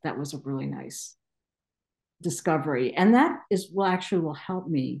was a really nice discovery, and that is will actually will help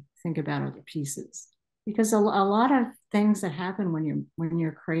me think about other pieces because a lot of things that happen when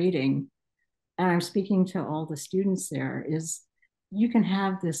you're creating, and I'm speaking to all the students there, is you can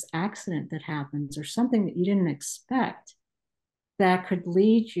have this accident that happens or something that you didn't expect that could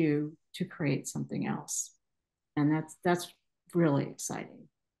lead you to create something else. And that's really exciting.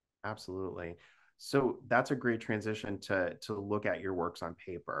 Absolutely. So that's a great transition to look at your works on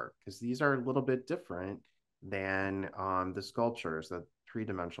paper because these are a little bit different than the sculptures, the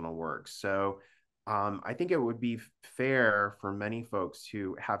three-dimensional works. So I think it would be fair for many folks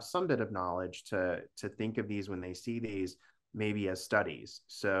who have some bit of knowledge to think of these when they see these maybe as studies.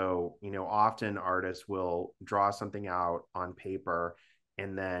 So, often artists will draw something out on paper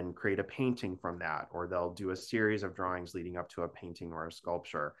and then create a painting from that, or they'll do a series of drawings leading up to a painting or a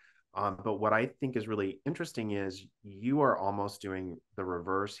sculpture. But what I think is really interesting is you are almost doing the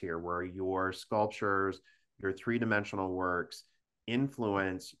reverse here, where your sculptures, your three-dimensional works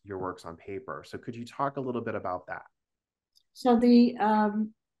influence your works on paper. So could you talk a little bit about that? So the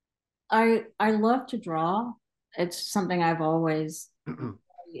I love to draw. It's something I've always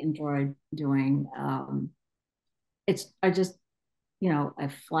enjoyed doing. It's I just a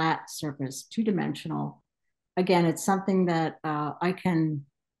flat surface, two dimensional. Again, it's something that I can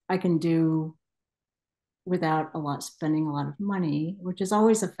do without spending a lot of money, which is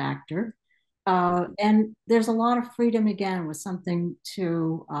always a factor. And there's a lot of freedom again with something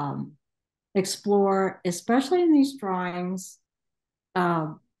to explore, especially in these drawings.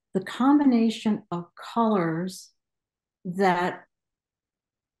 Uh, the combination of colors that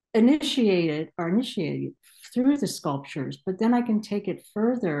initiated through the sculptures, but then I can take it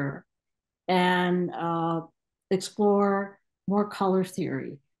further and explore more color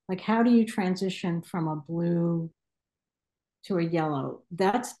theory. Like, how do you transition from a blue to a yellow?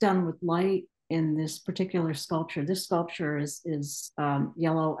 That's done with light in this particular sculpture. This sculpture is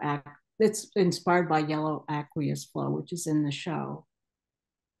yellow. It's inspired by yellow aqueous flow, which is in the show.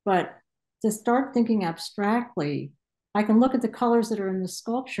 But to start thinking abstractly, I can look at the colors that are in the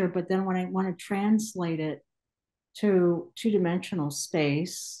sculpture, but then when I want to translate it to two-dimensional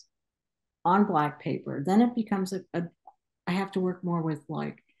space on black paper, then it becomes I have to work more with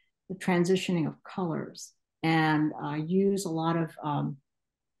like the transitioning of colors. And I use a lot of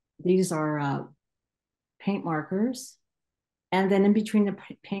these are paint markers. And then in between the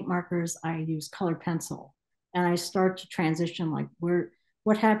paint markers, I use colored pencil. And I start to transition like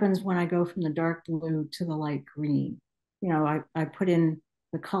what happens when I go from the dark blue to the light green. I put in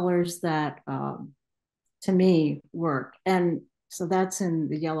the colors that to me work. And so that's in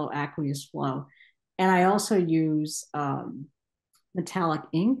the yellow aqueous flow. And I also use metallic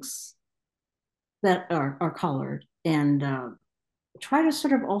inks that are colored and try to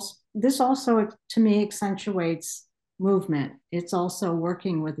sort of also, this also to me accentuates movement. It's also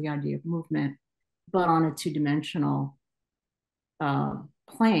working with the idea of movement, but on a two-dimensional uh,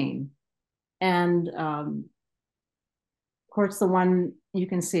 plane. And of course, the one you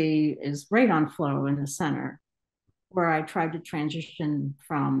can see is radon flow in the center, where I tried to transition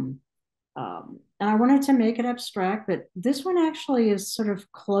from, and I wanted to make it abstract, but this one actually is sort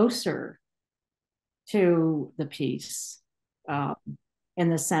of closer to the piece um, in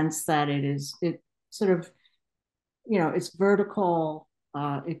the sense that it sort of, it's vertical.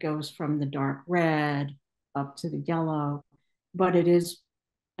 It goes from the dark red up to the yellow, but it is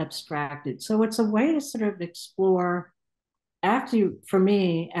abstracted. So it's a way to sort of explore for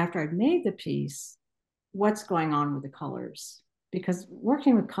me, after I've made the piece, what's going on with the colors. Because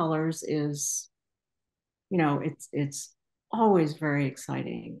working with colors is, it's always very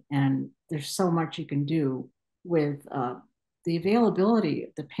exciting. And there's so much you can do with the availability of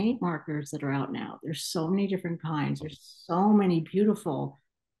the paint markers that are out now. There's so many different kinds. There's so many beautiful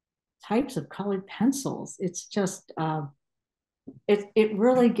types of colored pencils. It's just it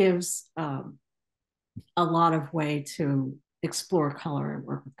really gives a lot of way to explore color and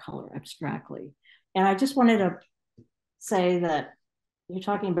work with color abstractly. And I just wanted to say that you're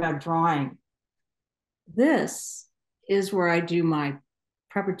talking about drawing. This is where I do my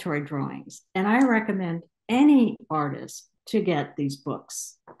preparatory drawings. And I recommend any artist to get these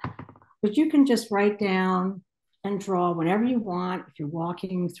books. But you can just write down and draw whenever you want. If you're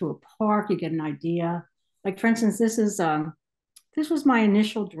walking through a park, you get an idea. Like for instance, this was my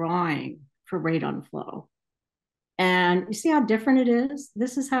initial drawing for Rate on Flow. And you see how different it is?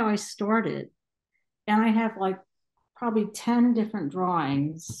 This is how I started. And I have like probably 10 different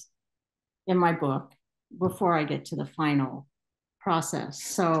drawings in my book before I get to the final process.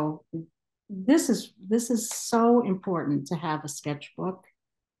 So this is so important to have a sketchbook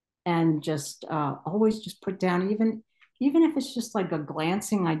and just always just put down even if it's just like a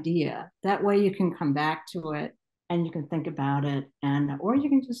glancing idea. That way you can come back to it and you can think about it, and or you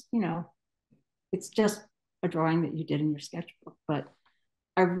can just it's just a drawing that you did in your sketchbook. But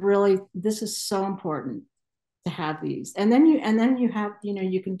I really, this is so important to have these, and then you have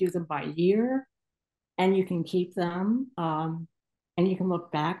you can do them by year and you can keep them, and you can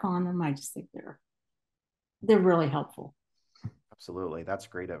look back on them. I just think they're really helpful. Absolutely. That's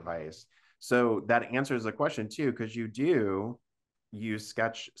great advice. So that answers the question too, because you do use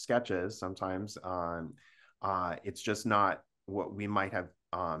sketches sometimes. It's just not what we might have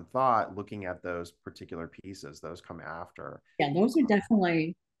thought looking at those particular pieces. Those come after. Yeah, those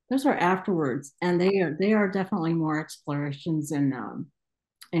are afterwards, and they are definitely more explorations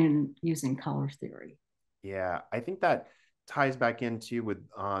in using color theory. Yeah, I think that ties back into with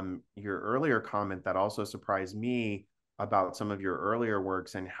your earlier comment that also surprised me about some of your earlier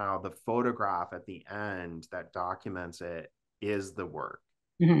works and how the photograph at the end that documents it is the work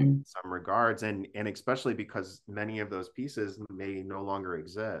Mm-hmm. in some regards, and especially because many of those pieces may no longer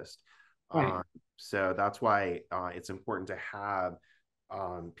exist. Right. So that's why it's important to have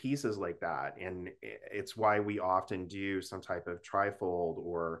pieces like that, and it's why we often do some type of trifold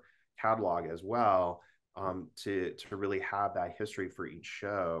or catalog as well, to really have that history for each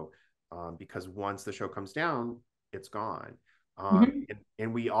show, because once the show comes down, it's gone. Mm-hmm.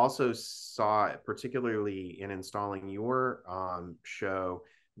 And we also saw, particularly in installing your show,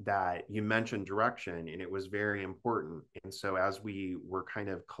 that you mentioned direction, and it was very important. And so, as we were kind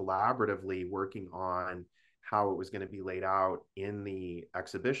of collaboratively working on how it was going to be laid out in the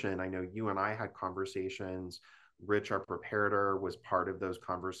exhibition, I know you and I had conversations. Rich, our preparator, was part of those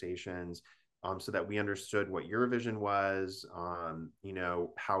conversations, so that we understood what your vision was,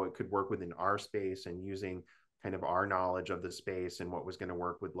 how it could work within our space and using kind of our knowledge of the space and what was going to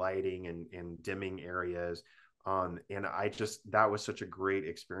work with lighting and dimming areas. And that was such a great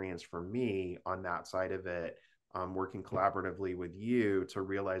experience for me on that side of it, working collaboratively with you to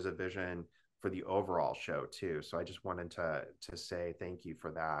realize a vision for the overall show too. So I just wanted to say thank you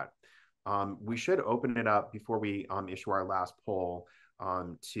for that. We should open it up before we issue our last poll,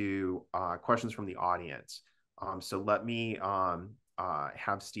 to questions from the audience. So let me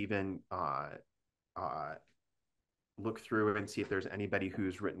have Stephen look through and see if there's anybody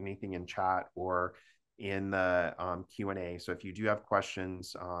who's written anything in chat or in the Q&A. So if you do have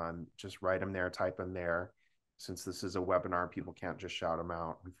questions, just write them there, type them there. Since this is a webinar, people can't just shout them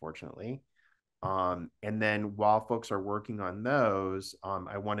out, unfortunately. And then while folks are working on those,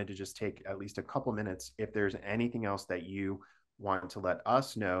 I wanted to just take at least a couple minutes. If there's anything else that you want to let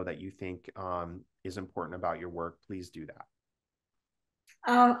us know that you think is important about your work, please do that.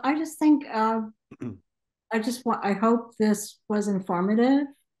 I just think I hope this was informative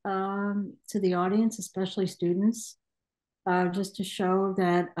to the audience, especially students, just to show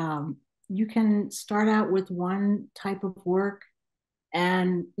that you can start out with one type of work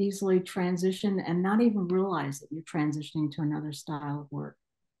and easily transition and not even realize that you're transitioning to another style of work,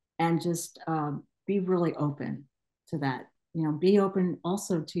 and just be really open to that. Be open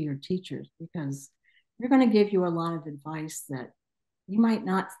also to your teachers, because they're going to give you a lot of advice that you might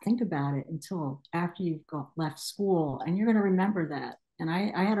not think about it until after you've left school, and you're going to remember that. And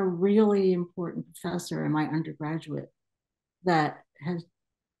I had a really important professor in my undergraduate that has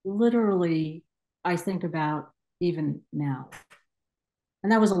literally, I think about even now.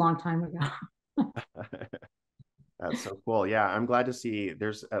 And that was a long time ago. That's so cool. Yeah, I'm glad to see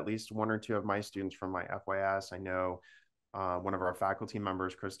there's at least one or two of my students from my FYS. I know one of our faculty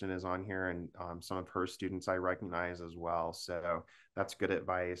members, Kristen, is on here, and some of her students I recognize as well. So that's good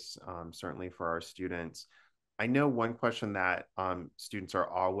advice, certainly for our students. I know one question that students are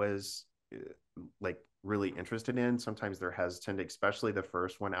always like really interested in. Sometimes they're hesitant, especially the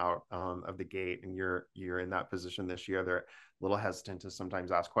first one out of the gate, and you're in that position this year. They're a little hesitant to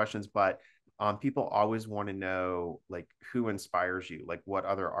sometimes ask questions, but people always want to know, like, who inspires you, like what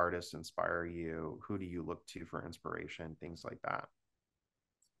other artists inspire you, who do you look to for inspiration, things like that.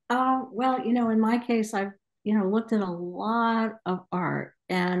 Well, in my case, I've looked at a lot of art,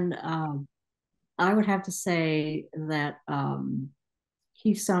 and I would have to say that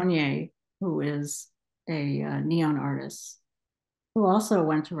Keith Saunier, who is a neon artist, who also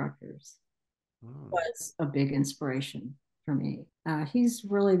went to Rutgers, Mm. was a big inspiration for me. He's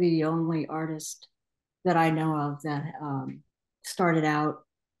really the only artist that I know of that started out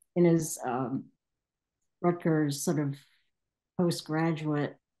in his Rutgers sort of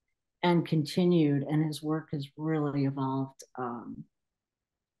postgraduate and continued, and his work has really evolved.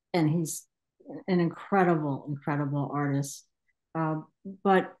 And he's an incredible, incredible artist. Uh,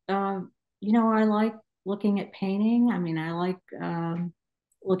 but I like looking at painting. I mean, I like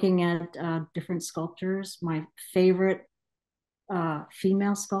looking at different sculptures. My favorite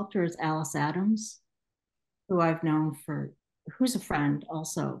female sculptor is Alice Adams, who I've known for, who's a friend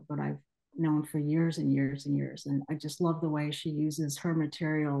also, but I've known for years and years and years. And I just love the way she uses her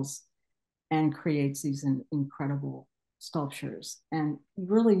materials and creates these incredible sculptures and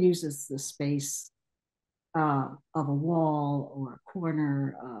really uses the space of a wall or a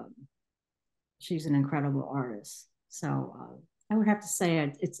corner. She's an incredible artist. So I would have to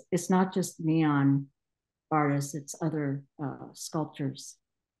say it's not just neon artists; it's other sculptors.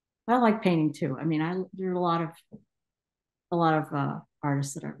 I like painting too. I mean, there are a lot of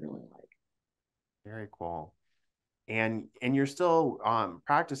artists that I really like. Very cool. And you're still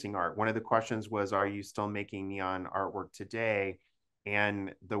practicing art. One of the questions was, are you still making neon artwork today?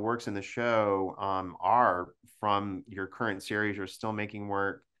 And the works in the show are from your current series. You're still making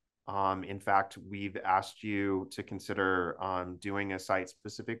work. In fact, we've asked you to consider doing a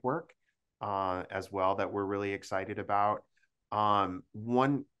site-specific work as well that we're really excited about.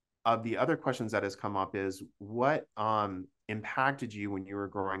 One of the other questions that has come up is what impacted you when you were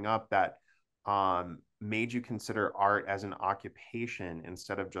growing up that made you consider art as an occupation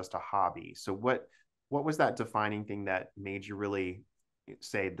instead of just a hobby? So what was that defining thing that made you really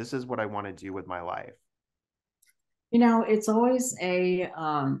say, this is what I want to do with my life? It's always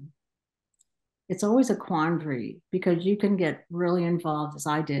a quandary because you can get really involved, as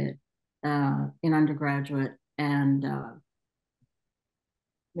I did in undergraduate, and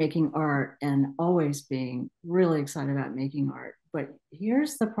making art and always being really excited about making art. But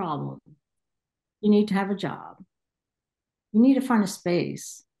here's the problem: you need to have a job, you need to find a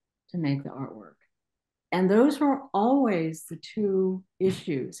space to make the artwork. And those were always the two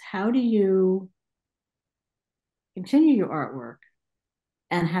issues. How do you continue your artwork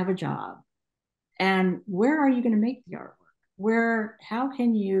and have a job? And where are you going to make the artwork? How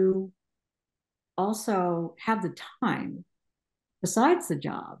can you also have the time besides the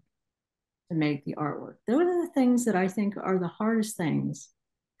job to make the artwork? Those are the things that I think are the hardest things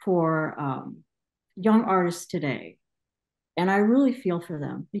for young artists today. And I really feel for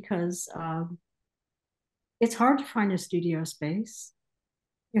them because it's hard to find a studio space.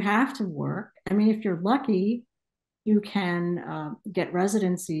 You have to work. I mean, if you're lucky, you can get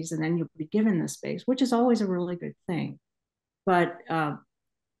residencies and then you'll be given the space, which is always a really good thing. But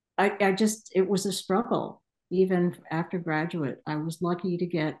it was a struggle. Even after graduate, I was lucky to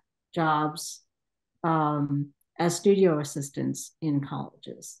get jobs as studio assistants in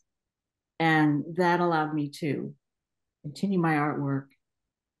colleges. And that allowed me to continue my artwork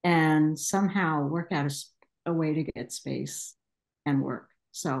and somehow work out a way to get space and work.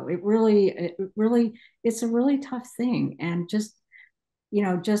 So it's a really tough thing. And just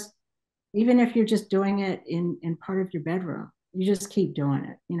even if you're just doing it in part of your bedroom, you just keep doing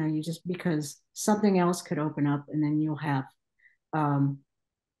it. You just, because something else could open up and then you'll have um,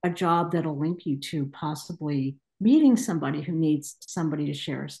 a job that'll link you to possibly meeting somebody who needs somebody to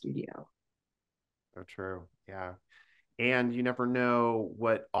share a studio. So true. Yeah. And you never know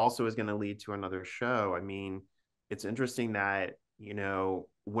what also is going to lead to another show. I mean, it's interesting that,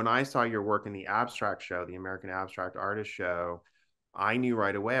 when I saw your work in the abstract show, the American Abstract Artist Show, I knew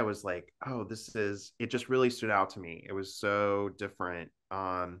right away. I was like, oh, it just really stood out to me. It was so different.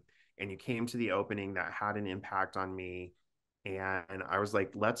 And you came to the opening that had an impact on me. And I was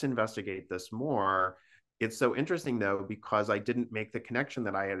like, let's investigate this more. It's so interesting though, because I didn't make the connection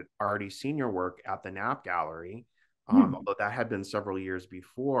that I had already seen your work at the Knapp Gallery, Hmm. although that had been several years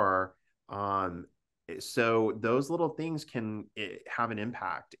before. So those little things can have an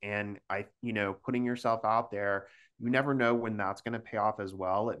impact. And putting yourself out there, you never know when that's going to pay off as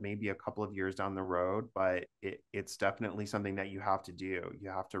well. It may be a couple of years down the road, but it's definitely something that you have to do. You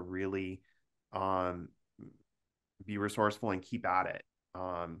have to really um, be resourceful and keep at it,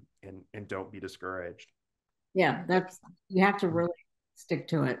 and don't be discouraged. Yeah, you have to really stick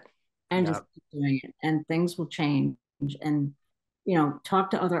to it and Yeah, just keep doing it, and things will change. And talk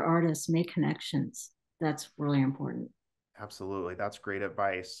to other artists, make connections. That's really important. Absolutely. That's great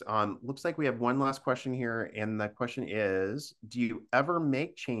advice. Looks like we have one last question here. And the question is, do you ever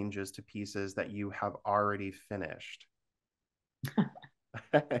make changes to pieces that you have already finished?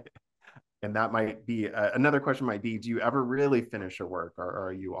 And that might be another question might be, do you ever really finish a work or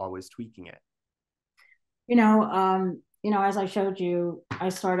are you always tweaking it? As I showed you, I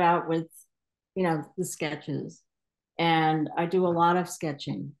start out with, the sketches, and I do a lot of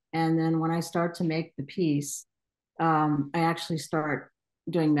sketching. And then when I start to make the piece, I actually start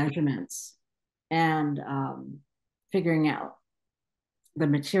doing measurements and figuring out the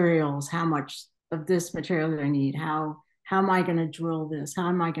materials, how much of this material do I need, how am I going to drill this, how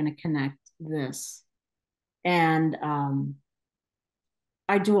am I going to connect this, and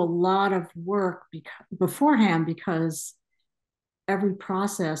I do a lot of work beforehand because every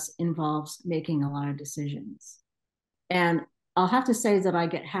process involves making a lot of decisions. And I'll have to say that I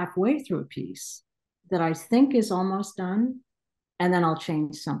get halfway through a piece that I think is almost done, and then I'll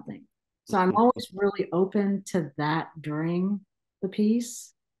change something. So I'm always really open to that during the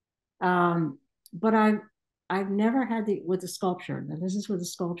piece. But I've never had with the sculpture. Now this is with the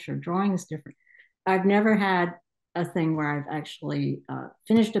sculpture. Drawing is different. I've never had a thing where I've actually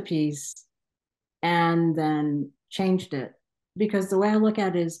finished a piece and then changed it, because the way I look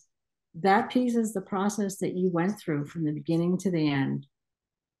at it is that piece is the process that you went through from the beginning to the end,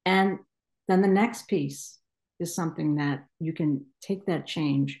 and then the next piece is something that you can take that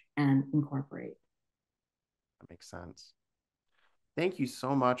change and incorporate. That makes sense. Thank you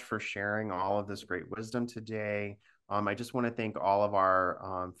so much for sharing all of this great wisdom today. I just want to thank all of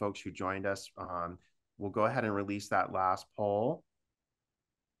our folks who joined us. We'll go ahead and release that last poll.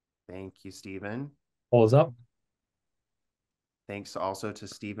 Thank you, Stephen. Polls up. Thanks also to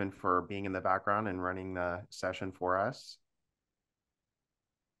Stephen for being in the background and running the session for us.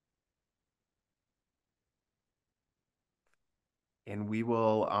 And we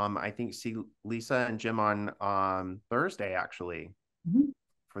will, I think, see Lisa and Jim on Thursday, actually,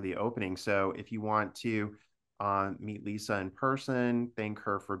 for the opening. So if you want to meet Lisa in person, thank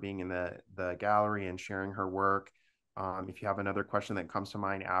her for being in the gallery and sharing her work. If you have another question that comes to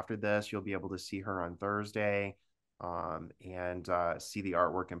mind after this, you'll be able to see her on Thursday and see the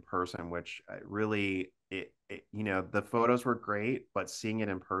artwork in person, which really, the photos were great, but seeing it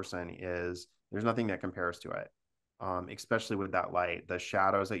in person there's nothing that compares to it. Especially with that light, the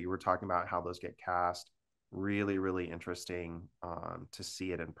shadows that you were talking about, how those get cast, really, really interesting to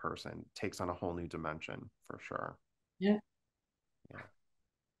see it in person. Takes on a whole new dimension for sure. Yeah. Yeah.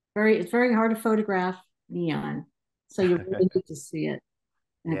 It's very hard to photograph neon, so you really need to see it.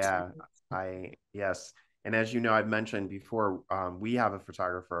 Yeah, yes. And as you know, I've mentioned before, we have a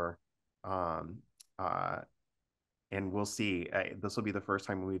photographer, um, and we'll see. This will be the first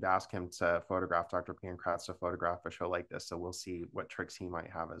time we've asked him to photograph Dr. Pankratz to photograph a show like this. So we'll see what tricks he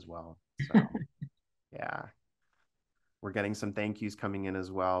might have as well. So yeah, we're getting some thank yous coming in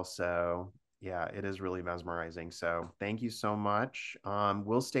as well. So yeah, it is really mesmerizing. So thank you so much.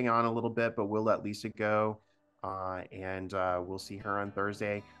 We'll stay on a little bit, but we'll let Lisa go. And we'll see her on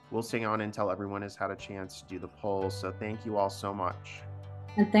Thursday. We'll stay on until everyone has had a chance to do the polls. So thank you all so much.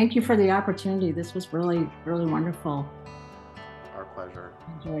 And thank you for the opportunity. This was really, really wonderful. Our pleasure.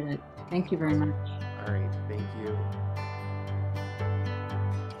 Enjoyed it. Thank you very much. All right. Thank you.